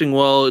progressing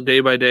well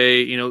day by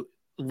day, a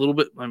little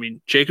bit.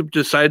 Jacob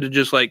decided to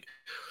just hey,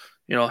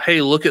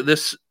 look at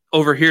this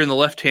over here in the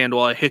left hand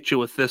while I hit you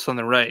with this on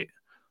the right.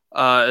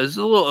 It's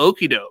a little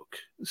okey doke.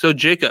 So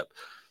Jacob,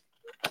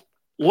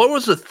 what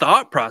was the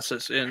thought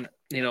process in,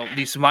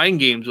 these mind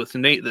games with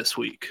Nate this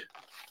week?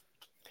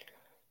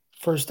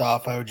 First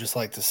off, I would just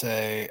like to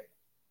say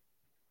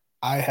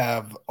I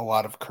have a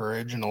lot of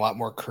courage and a lot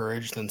more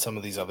courage than some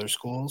of these other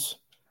schools.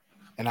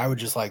 And I would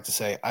just like to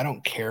say I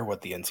don't care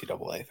what the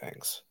NCAA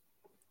thinks.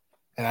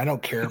 And I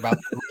don't care about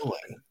the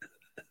ruling.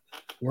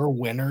 We're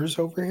winners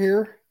over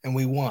here, and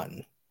we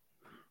won.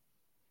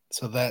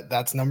 So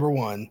that's number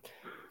one.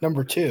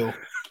 Number two,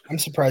 I'm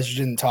surprised you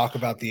didn't talk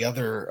about the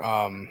other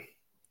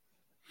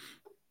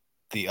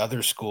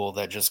school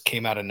that just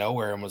came out of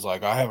nowhere and was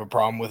like, I have a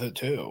problem with it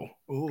too.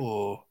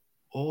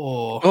 My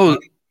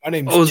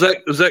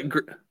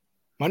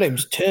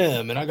name's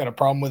Tim, and I got a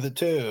problem with it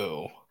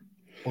too.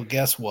 Well,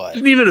 guess what?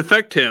 Didn't even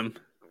affect him.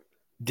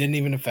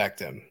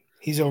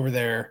 He's over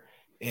there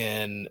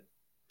in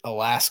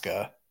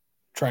Alaska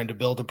trying to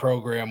build a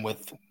program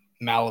with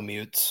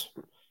Malamutes,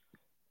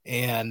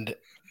 and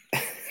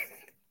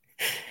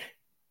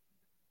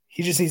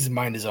he just needs to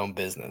mind his own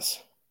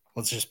business.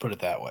 Let's just put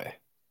it that way.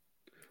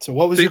 So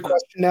what was your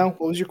question now?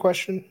 What was your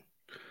question?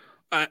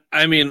 What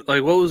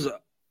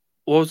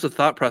was the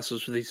thought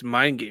process for these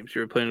mind games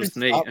you were playing with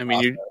Nate?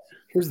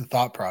 Here's the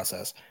thought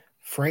process.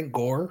 Frank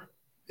Gore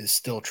is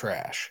still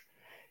trash.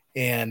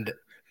 And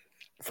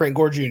Frank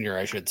Gore Jr.,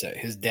 I should say.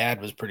 His dad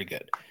was pretty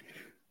good.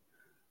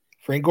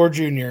 Frank Gore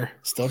Jr.,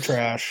 still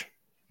trash.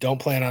 Don't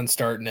plan on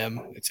starting him,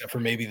 except for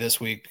maybe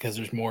this week because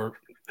there's more,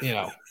 we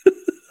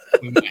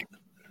might.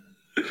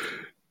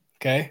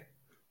 Okay?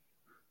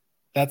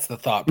 That's the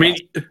thought I mean,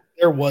 process.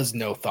 There was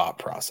no thought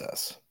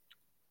process.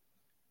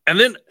 and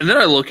then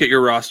I look at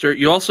your roster.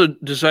 You also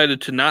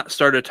decided to not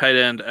start a tight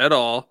end at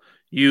all.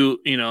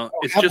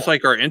 It's just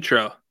like our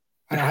intro.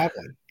 I don't have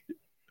one.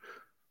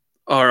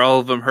 Are all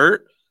of them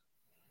hurt?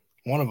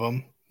 One of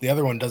them. The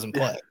other one doesn't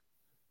play.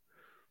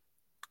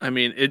 I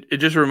mean, it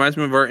just reminds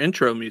me of our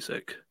intro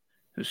music.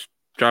 Just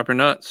drop your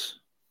nuts.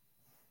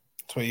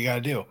 That's what you got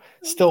to do.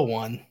 Still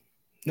won.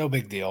 No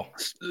big deal.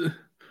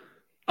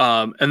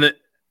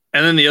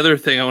 And then the other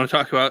thing I want to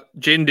talk about,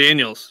 Jaden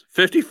Daniels,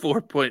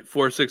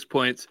 54.46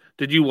 points.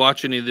 Did you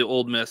watch any of the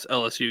Ole Miss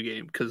LSU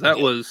game? Because that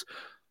was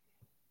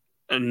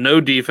no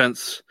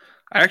defense.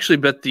 I actually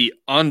bet the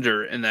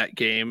under in that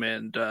game,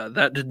 and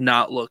that did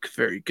not look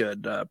very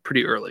good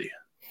pretty early.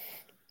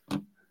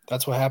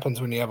 That's what happens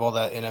when you have all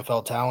that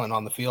NFL talent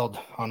on the field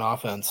on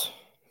offense.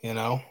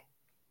 You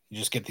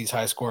just get these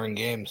high-scoring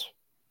games.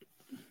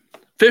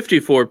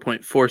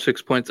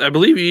 54.46 points. I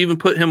believe you even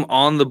put him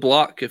on the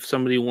block if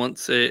somebody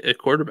wants a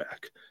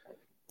quarterback.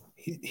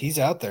 He's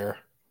out there.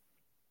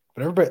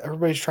 But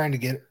everybody's trying to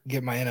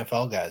get my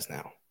NFL guys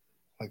now.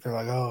 Like, they're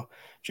like, oh,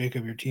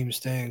 Jacob, your team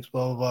stinks,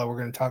 blah, blah, blah. We're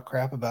going to talk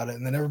crap about it.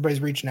 And then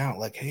everybody's reaching out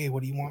like, hey,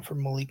 what do you want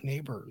from Malik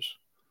Neighbors?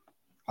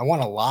 I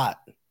want a lot,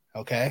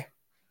 okay?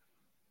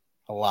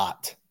 A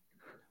lot.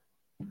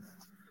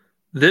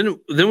 Then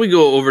we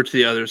go over to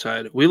the other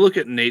side. We look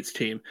at Nate's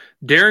team.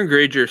 Darren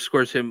Granger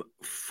scores him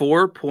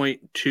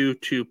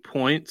 4.22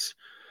 points.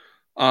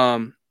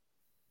 And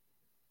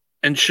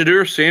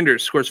Shadur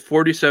Sanders scores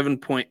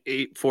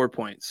 47.84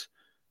 points.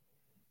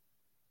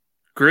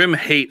 Grimm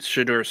hates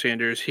Shadur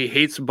Sanders. He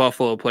hates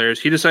Buffalo players.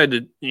 He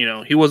decided,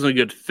 he wasn't a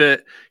good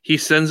fit. He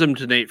sends him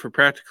to Nate for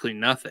practically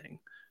nothing.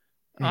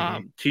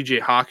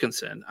 TJ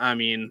Hawkinson. I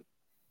mean,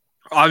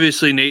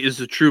 obviously Nate is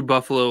the true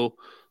Buffalo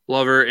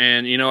lover,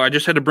 and I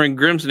just had to bring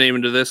Grimm's name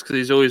into this because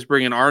he's always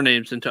bringing our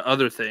names into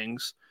other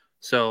things.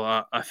 So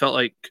I felt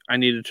like I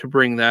needed to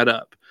bring that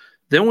up.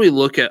 Then we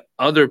look at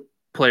other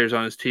players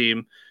on his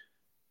team.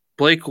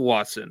 Blake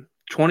Watson,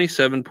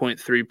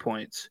 27.3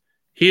 points.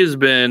 He has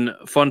been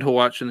fun to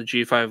watch in the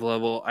G5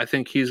 level. I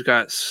think he's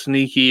got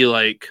sneaky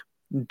round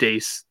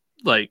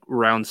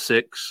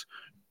 6,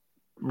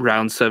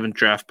 round 7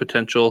 draft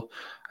potential.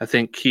 I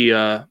think he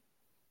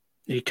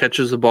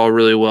catches the ball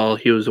really well.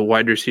 He was a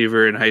wide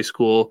receiver in high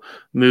school,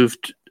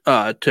 moved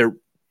to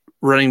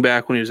running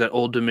back when he was at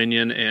Old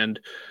Dominion, and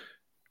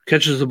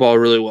catches the ball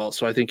really well.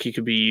 So I think he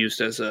could be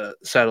used as a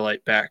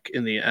satellite back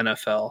in the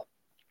NFL.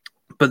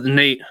 But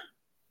Nate,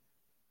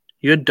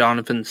 you had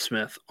Donovan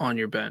Smith on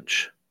your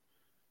bench.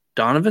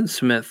 Donovan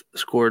Smith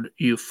scored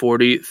you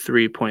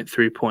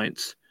 43.3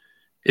 points.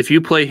 If you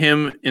play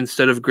him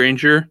instead of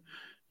Granger,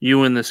 you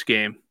win this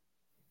game.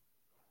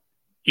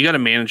 You got to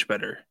manage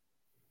better.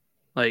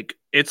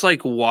 It's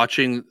like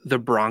watching the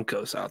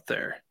Broncos out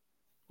there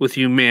with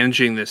you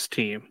managing this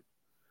team.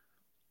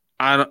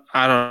 I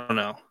don't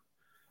know.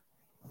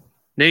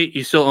 Nate,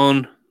 you still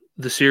own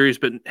the series,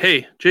 but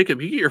hey,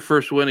 Jacob, you get your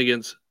first win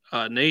against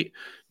Nate.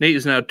 Nate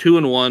is now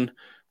 2-1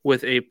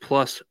 with a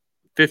plus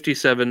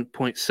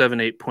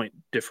 57.78 point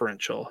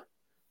differential.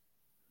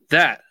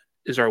 That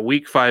is our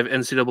Week 5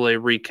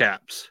 NCAA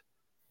recaps.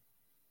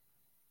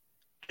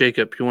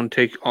 Jacob, you want to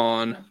take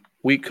on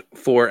Week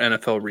 4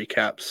 NFL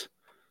recaps?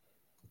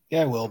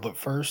 Yeah, I will. But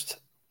first,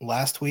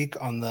 last week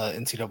on the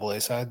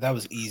NCAA side, that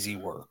was easy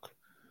work.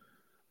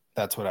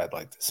 That's what I'd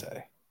like to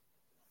say.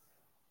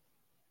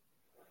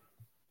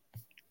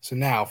 So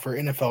now for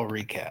NFL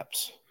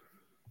recaps.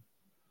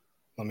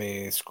 Let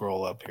me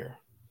scroll up here.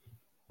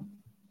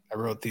 I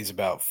wrote these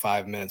about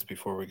 5 minutes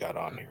before we got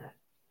on here.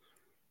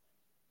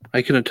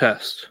 I can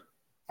attest.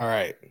 All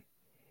right.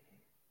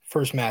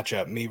 First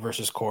matchup, me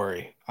versus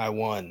Corey. I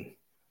won.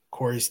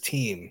 Corey's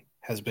team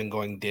has been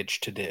going ditch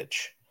to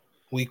ditch.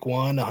 Week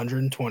 1,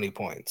 120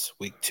 points.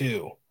 Week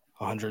 2,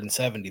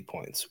 170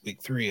 points.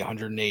 Week 3,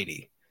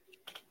 180.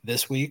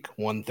 This week,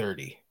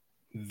 130.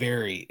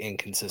 Very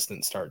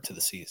inconsistent start to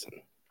the season.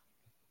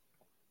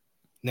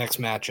 Next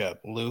matchup,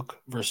 Luke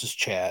versus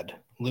Chad.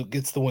 Luke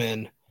gets the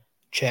win.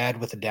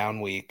 Chad with a down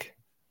week.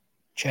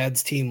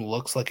 Chad's team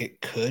looks like it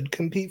could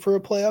compete for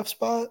a playoff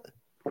spot,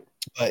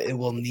 but it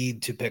will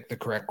need to pick the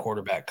correct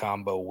quarterback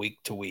combo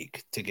week to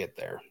week to get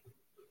there.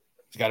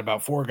 He's got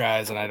about 4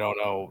 guys, and I don't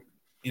know.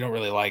 You don't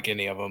really like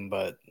any of them,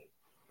 but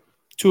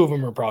 2 of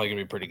them are probably going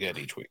to be pretty good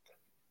each week.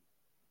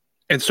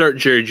 And start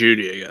Jerry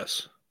Jeudy, I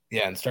guess.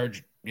 Yeah,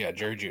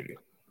 Jerry Jeudy.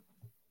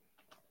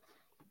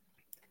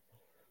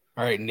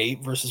 All right,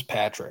 Nate versus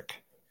Patrick.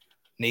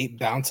 Nate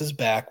bounces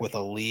back with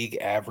a league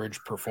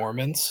average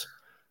performance,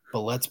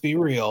 but let's be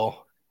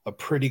real, a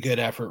pretty good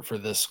effort for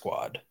this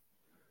squad.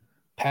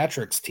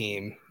 Patrick's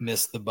team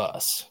missed the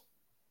bus.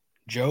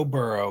 Joe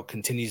Burrow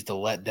continues to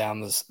let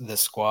down this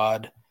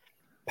squad.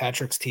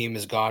 Patrick's team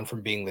has gone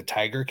from being the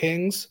Tiger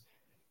Kings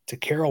to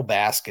Carol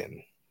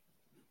Baskin.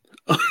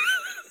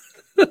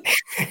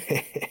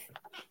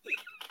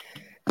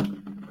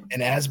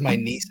 And as my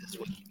nieces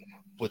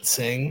would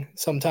sing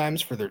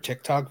sometimes for their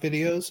TikTok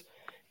videos,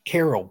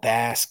 Carol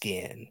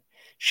Baskin.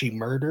 She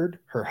murdered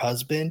her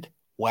husband,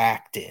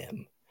 whacked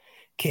him.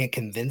 Can't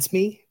convince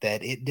me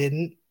that it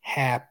didn't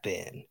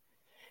happen.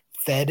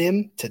 Fed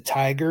him to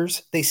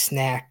tigers, they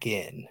snack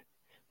in.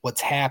 What's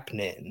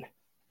happening?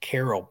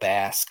 Carol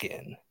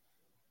Baskin.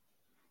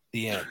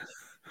 The end.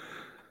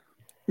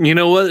 You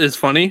know what is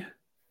funny?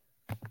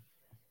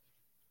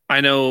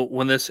 I know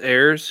when this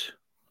airs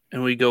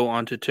and we go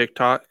onto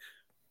TikTok,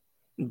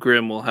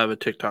 Grim will have a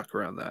TikTok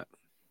around that.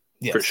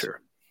 Yes. For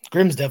sure.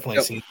 Grim's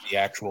definitely seen the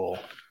actual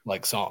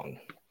song.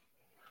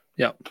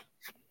 Yep.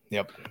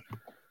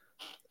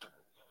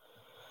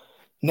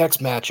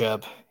 Next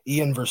matchup,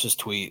 Ian versus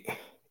Tweet.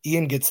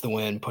 Ian gets the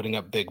win, putting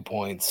up big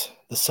points.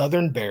 The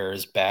Southern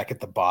Bears back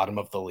at the bottom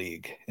of the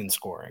league in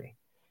scoring.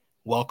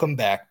 Welcome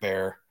back,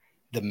 Bear.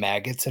 The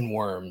maggots and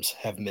worms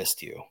have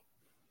missed you.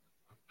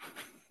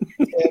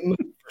 Tim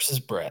versus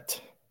Brett.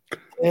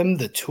 Tim,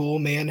 the tool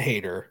man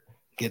hater,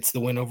 gets the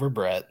win over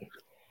Brett.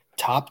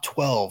 Top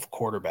 12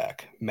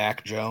 quarterback,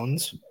 Mac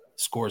Jones,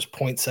 scores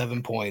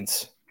 0.7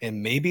 points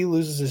and maybe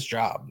loses his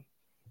job.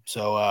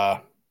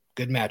 So,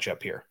 good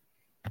matchup here.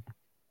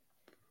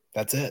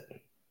 That's it.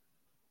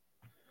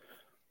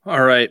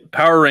 All right.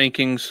 Power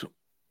rankings.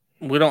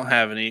 We don't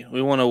have any.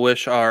 We want to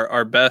wish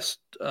our best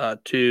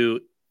to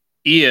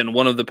Ian,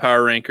 one of the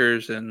power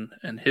rankers, and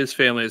his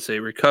family as they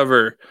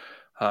recover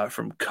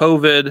from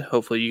COVID.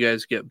 Hopefully you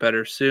guys get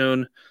better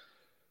soon.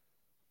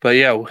 But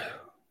yeah,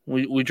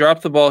 we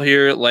dropped the ball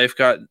here. Life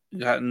got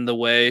in the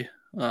way.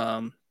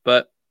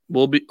 But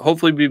we'll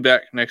hopefully be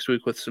back next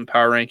week with some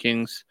power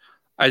rankings.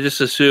 I just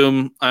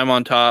assume I'm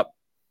on top,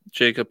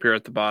 Jacob here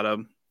at the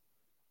bottom.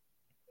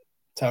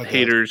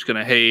 Haters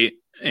gonna hate,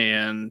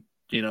 and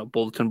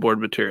bulletin board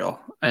material.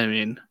 I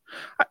mean,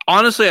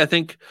 honestly, I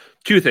think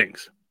two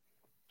things.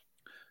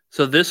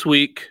 So this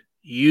week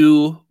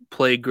you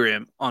play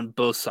Grim on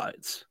both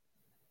sides.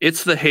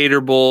 It's the Hater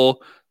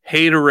Bowl.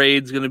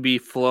 Haterade's gonna be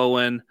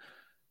flowing.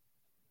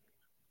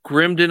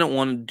 Grim didn't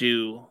want to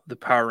do the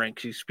power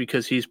rankings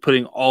because he's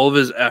putting all of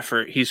his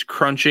effort. He's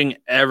crunching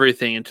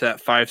everything into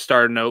that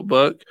 5-star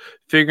notebook,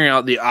 figuring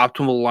out the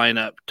optimal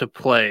lineup to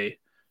play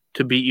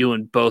to beat you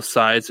in both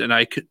sides. And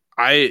I'm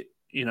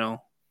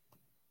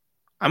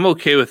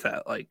okay with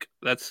that. Like,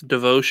 that's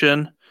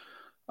devotion.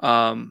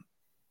 And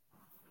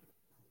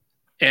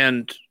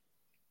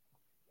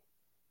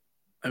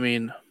I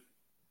mean,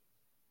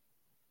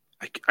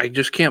 I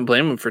just can't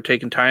blame him for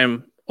taking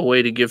time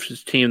away to give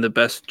his team the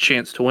best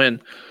chance to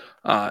win.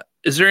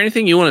 Is there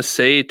anything you want to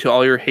say to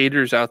all your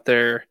haters out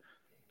there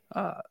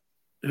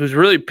who's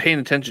really paying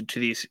attention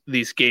to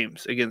these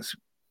games against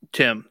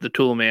Tim, the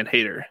tool man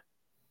hater?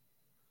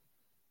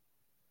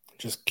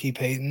 Just keep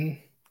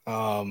hating.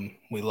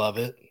 We love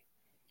it.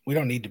 We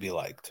don't need to be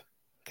liked.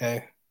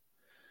 Okay.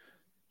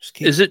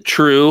 Is it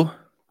true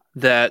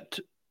that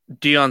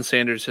Deion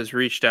Sanders has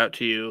reached out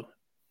to you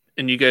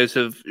and you guys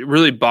have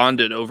really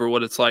bonded over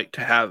what it's like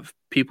to have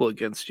people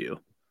against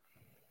you?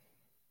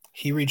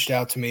 He reached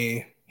out to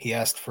me. He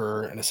asked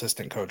for an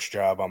assistant coach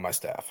job on my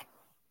staff.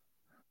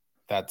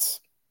 That's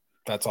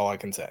all I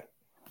can say.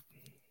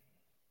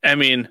 I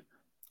mean,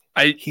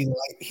 he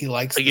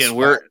likes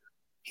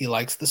he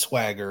likes the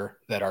swagger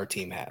that our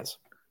team has.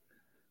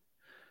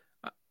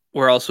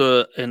 We're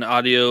also an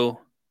audio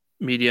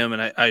medium,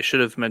 and I should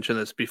have mentioned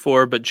this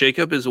before, but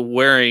Jacob is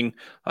wearing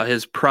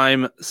his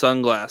Prime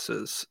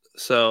sunglasses,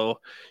 so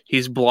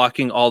he's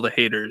blocking all the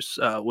haters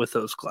with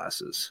those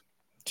glasses.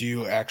 Do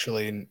you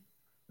actually?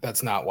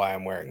 That's not why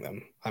I'm wearing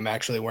them. I'm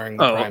actually wearing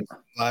the Prime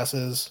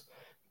glasses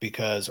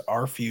because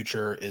our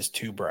future is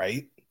too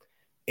bright,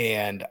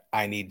 and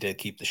I need to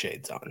keep the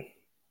shades on.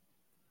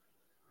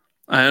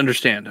 I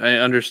understand.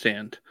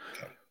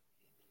 Okay.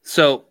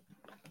 So,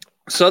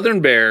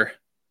 Southern Bear,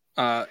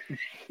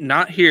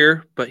 not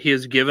here, but he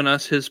has given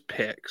us his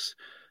picks.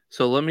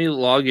 So let me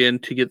log in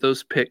to get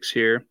those picks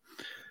here.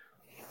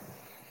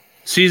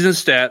 Season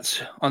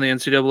stats on the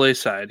NCAA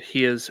side,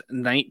 he is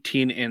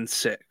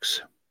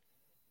 19-6.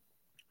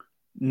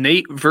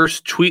 Nate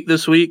versus Tweet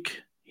this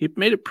week, he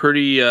made it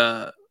pretty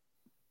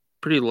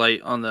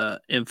light on the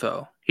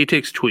info. He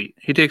takes Tweet.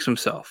 He takes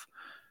himself.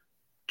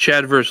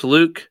 Chad versus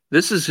Luke.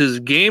 This is his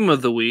game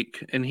of the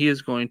week, and he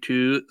is going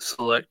to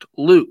select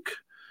Luke.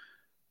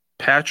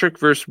 Patrick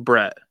versus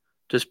Brett.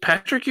 Does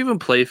Patrick even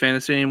play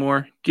fantasy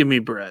anymore? Give me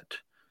Brett.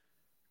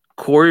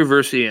 Corey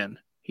versus Ian.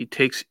 He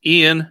takes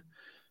Ian.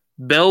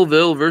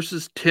 Belleville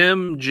versus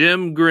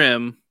Jim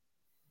Grimm.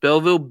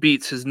 Belleville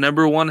beats his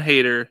number one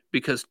hater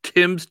because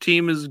Tim's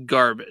team is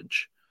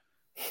garbage.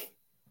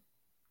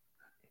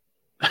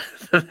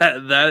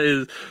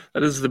 that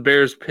is the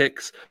Bears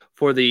picks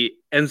for the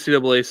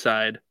NCAA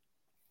side.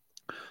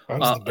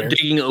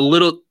 Digging a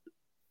little.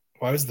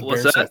 Why was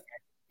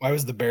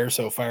the Bear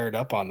so fired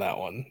up on that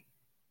one?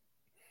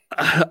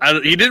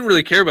 He didn't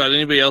really care about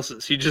anybody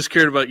else's. He just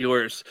cared about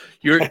yours.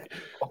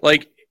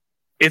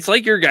 It's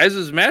like your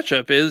guys'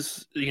 matchup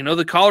is,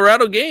 the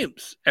Colorado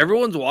games.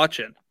 Everyone's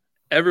watching.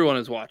 Everyone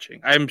is watching.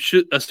 I'm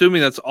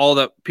assuming that's all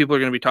that people are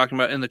going to be talking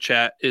about in the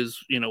chat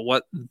is,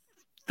 what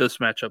this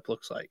matchup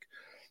looks like.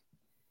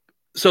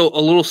 So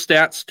a little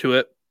stats to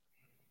it.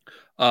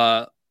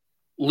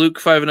 Luke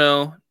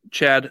 5-0,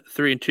 Chad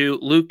 3-2.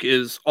 Luke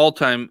is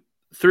all-time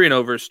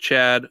 3-0 versus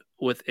Chad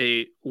with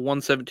a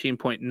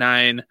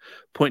 117.9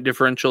 point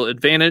differential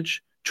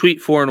advantage.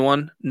 Tweet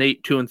 4-1,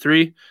 Nate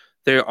 2-3.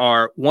 They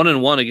are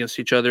 1-1 against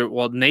each other,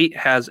 while Nate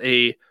has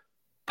a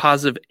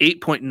positive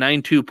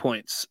 8.92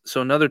 points.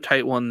 So another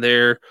tight one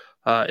there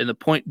in the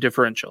point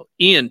differential.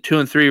 Ian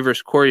 2-3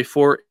 versus Corey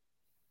 4-1.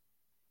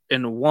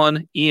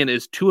 Ian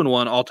is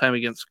 2-1 all time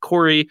against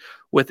Corey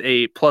with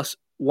a plus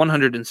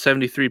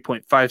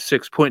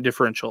 173.56 point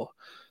differential.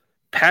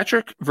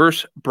 Patrick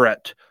versus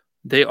Brett.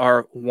 They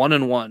are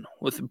 1-1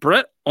 with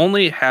Brett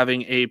only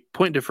having a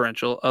point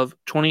differential of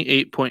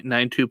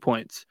 28.92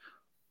 points.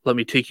 Let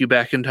me take you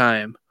back in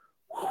time.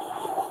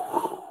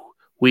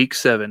 Week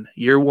 7,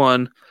 year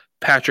 1.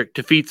 Patrick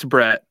defeats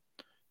Brett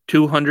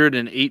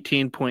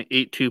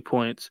 218.82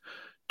 points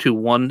to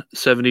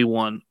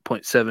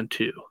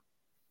 171.72.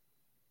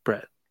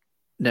 Brett,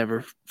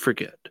 never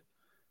forget.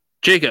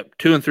 Jacob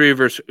 2-3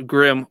 versus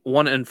Grim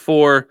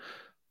 1-4.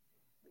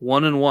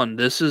 1-1.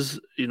 This is,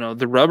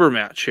 the rubber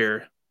match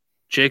here.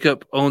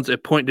 Jacob owns a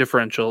point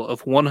differential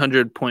of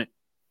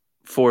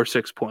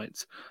 100.46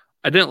 points.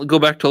 I didn't go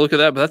back to look at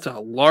that, but that's a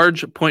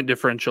large point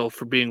differential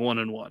for being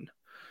 1-1.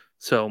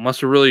 So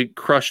must have really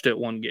crushed it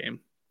one game.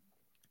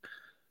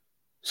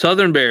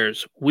 Southern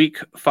Bears, Week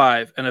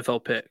 5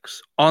 NFL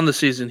picks. On the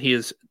season, he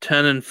is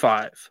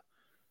 10-5.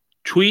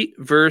 Tweet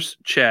versus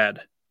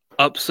Chad.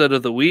 Upset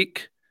of the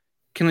week.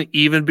 Can it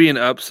even be an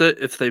upset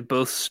if they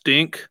both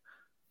stink?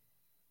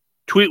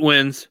 Tweet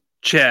wins.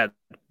 Chad,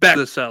 back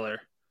to the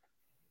cellar.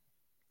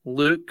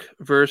 Luke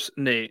versus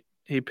Nate.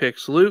 He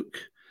picks Luke.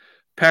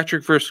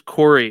 Patrick versus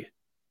Corey.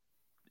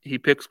 He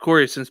picks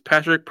Corey since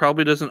Patrick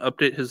probably doesn't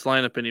update his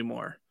lineup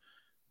anymore.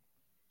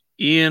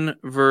 Ian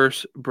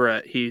versus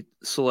Brett. He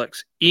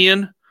selects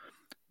Ian.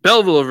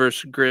 Belleville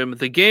versus Grimm.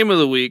 The game of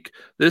the week.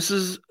 This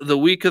is the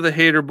week of the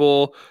Hater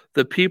Bowl.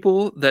 The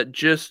people that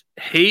just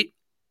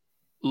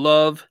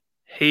love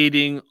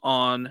hating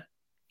on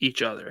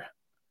each other.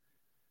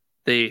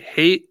 They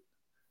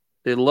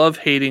love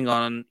hating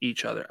on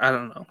each other. I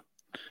don't know.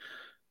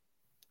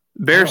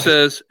 Bear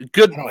says,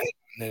 good. I don't hate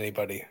on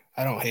anybody.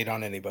 I don't hate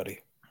on anybody.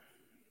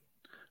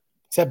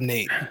 Except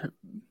Nate.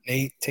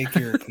 Nate, take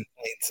your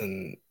complaints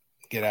and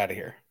get out of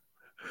here.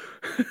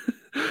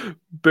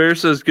 Bear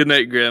says, good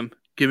night, Grim.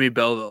 Give me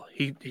Belleville.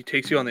 He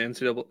takes you on the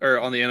NCAA or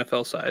on the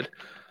NFL side.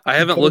 I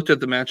haven't looked at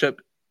the matchup.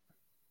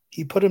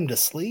 He put him to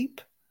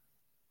sleep?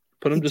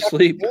 Put him to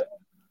sleep.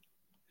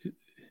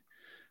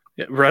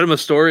 Yeah, read him a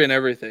story and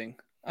everything.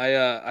 I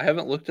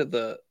haven't looked at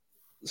the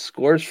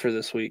scores for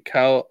this week.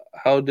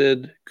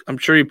 I'm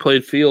sure he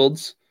played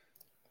Fields.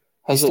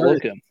 How's it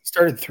looking? He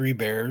started 3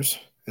 Bears,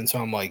 and so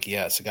I'm like,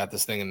 yes, I got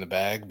this thing in the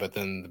bag, but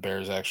then the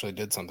Bears actually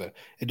did something.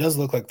 It does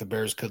look like the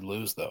Bears could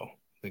lose, though,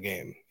 the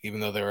game, even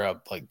though they were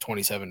up like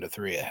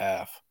 27-3 at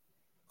half.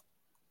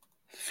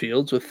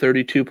 Fields with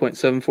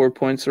 32.74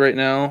 points right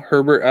now.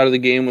 Herbert out of the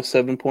game with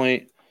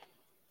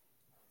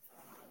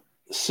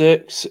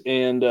 7.6,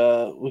 and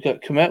we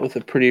got Komet with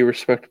a pretty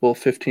respectable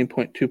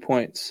 15.2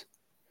 points.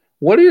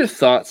 What are your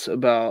thoughts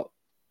about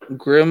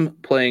Grim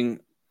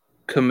playing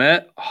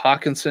Komet,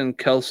 Hawkinson,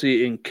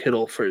 Kelsey, and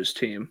Kittle for his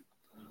team?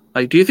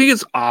 Like, do you think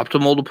it's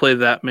optimal to play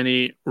that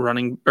many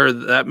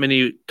that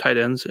many tight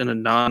ends in a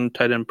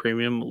non-tight end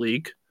premium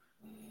league?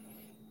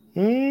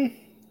 I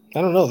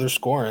don't know. They're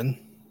scoring.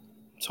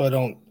 So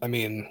I'm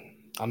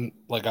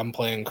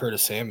playing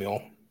Curtis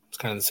Samuel. It's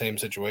kind of the same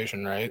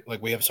situation, right?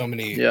 Like, we have so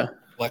many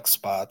flex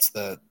spots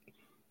that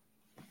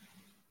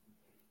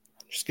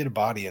just get a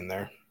body in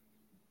there.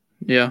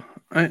 Yeah,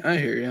 I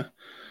hear you.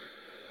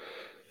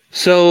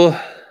 So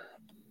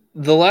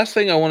the last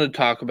thing I want to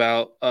talk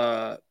about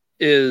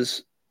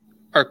is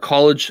our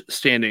college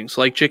standings.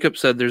 Like Jacob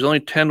said, there's only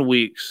 10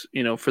 weeks,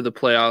 for the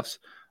playoffs.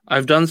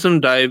 I've done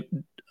some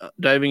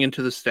diving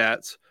into the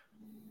stats.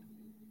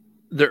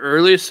 The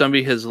earliest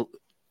somebody has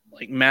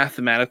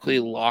mathematically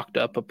locked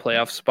up a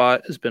playoff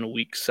spot has been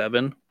week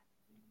 7.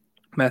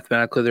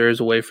 Mathematically, there is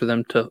a way for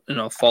them to,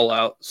 fall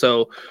out.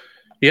 So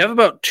you have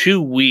about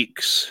 2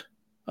 weeks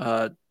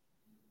to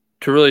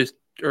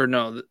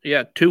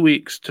 2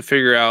 weeks to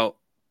figure out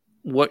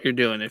what you're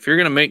doing. If you're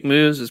going to make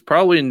moves, it's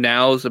probably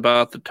now is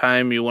about the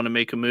time you want to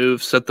make a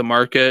move, set the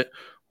market,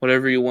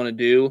 whatever you want to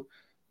do.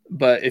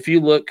 But if you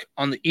look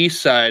on the east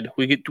side,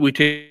 we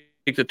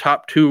take the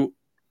top 2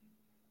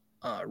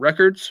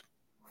 records.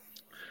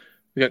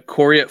 We got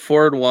Corey at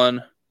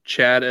 4-1,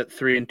 Chad at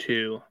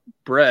 3-2,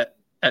 Brett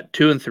at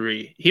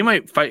 2-3. He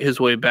might fight his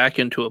way back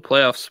into a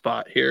playoff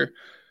spot here.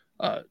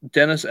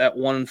 Dennis at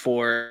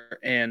 1-4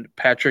 and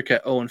Patrick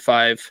at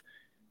 0-5.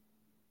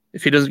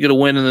 If he doesn't get a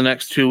win in the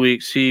next 2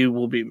 weeks, he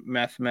will be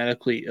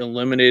mathematically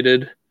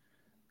eliminated.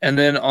 And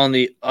then on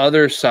the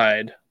other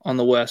side, on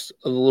the west,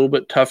 a little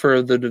bit tougher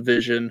of the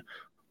division,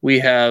 we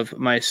have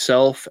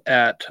myself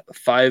at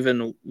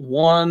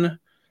 5-1.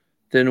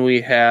 Then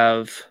we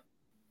have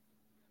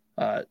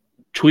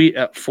Tweet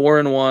at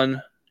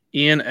 4-1,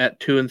 Ian at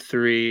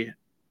 2-3,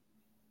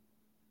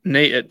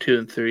 Nate at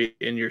 2-3,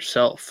 and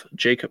yourself,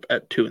 Jacob,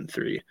 at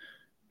 2-3.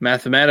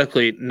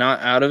 mathematically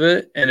not out of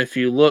it. And if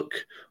you look,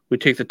 we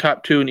take the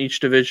top 2 in each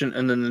division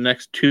and then the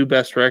next 2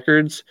 best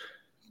records.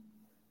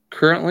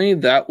 Currently,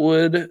 that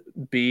would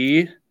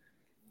be,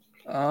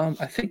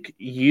 I think,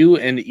 you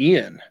and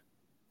Ian.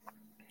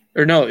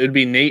 Or no, it would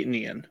be Nate and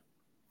Ian.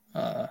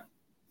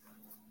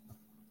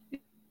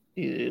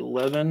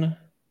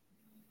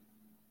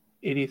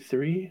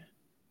 1183.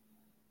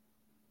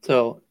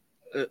 So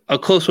a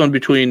close one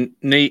between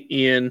Nate,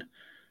 Ian,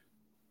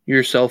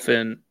 yourself,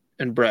 and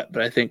Brett.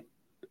 But I think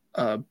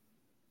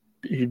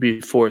you'd be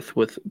 4th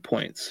with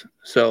points.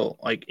 So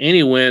like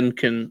any win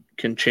can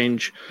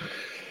change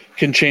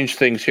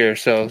things here.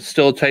 So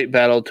still a tight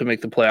battle to make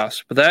the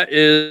playoffs. But that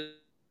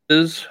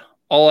is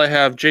all I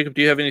have. Jacob,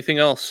 do you have anything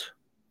else?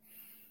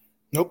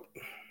 Nope.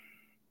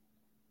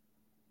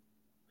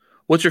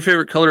 What's your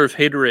favorite color of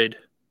Haterade?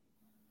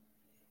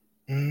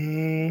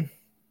 I'm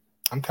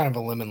kind of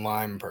a lemon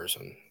lime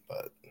person,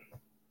 but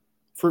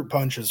fruit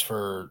punch is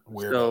for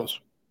weirdos. So,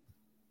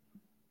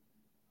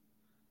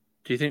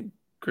 do you think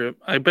Grim?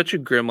 I bet you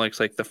Grim likes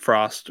like the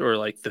frost or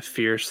like the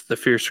fierce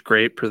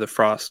grape or the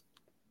frost.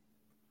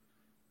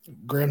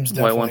 Grim's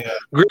White one. definitely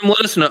Grim,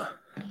 let us know.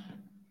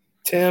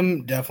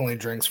 Tim definitely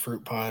drinks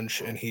fruit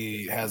punch, and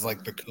he has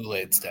like the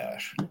Kool-Aid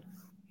stash.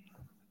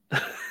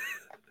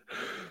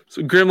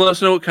 So Grim, let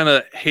us know what kind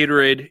of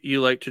Haterade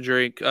you like to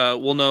drink.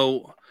 We'll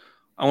know.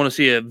 I want to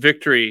see a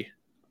victory.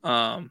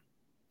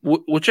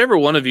 Whichever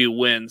one of you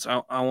wins,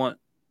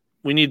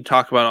 we need to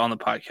talk about it on the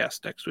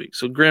podcast next week.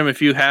 So Grim,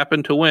 if you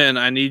happen to win,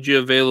 I need you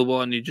available.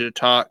 I need you to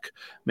talk,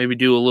 maybe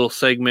do a little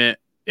segment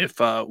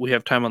if we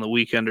have time on the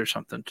weekend or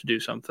something to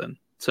do something.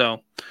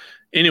 So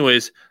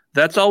anyways,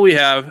 that's all we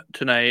have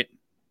tonight.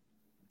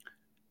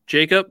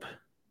 Jacob,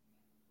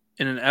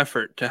 in an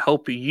effort to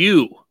help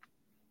you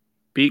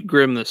beat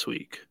Grim this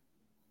week,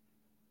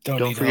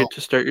 don't forget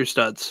to start your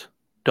studs.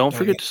 Don't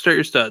forget to start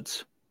your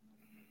studs.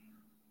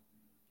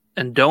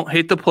 And don't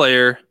hate the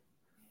player,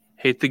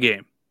 hate the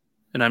game.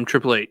 And I'm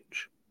Triple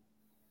H.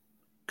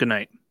 Good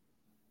night.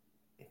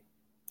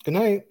 Good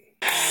night.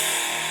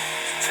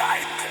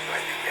 Time to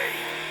play the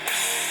game.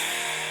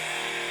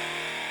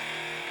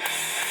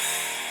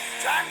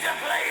 Time to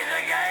play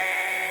the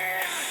game.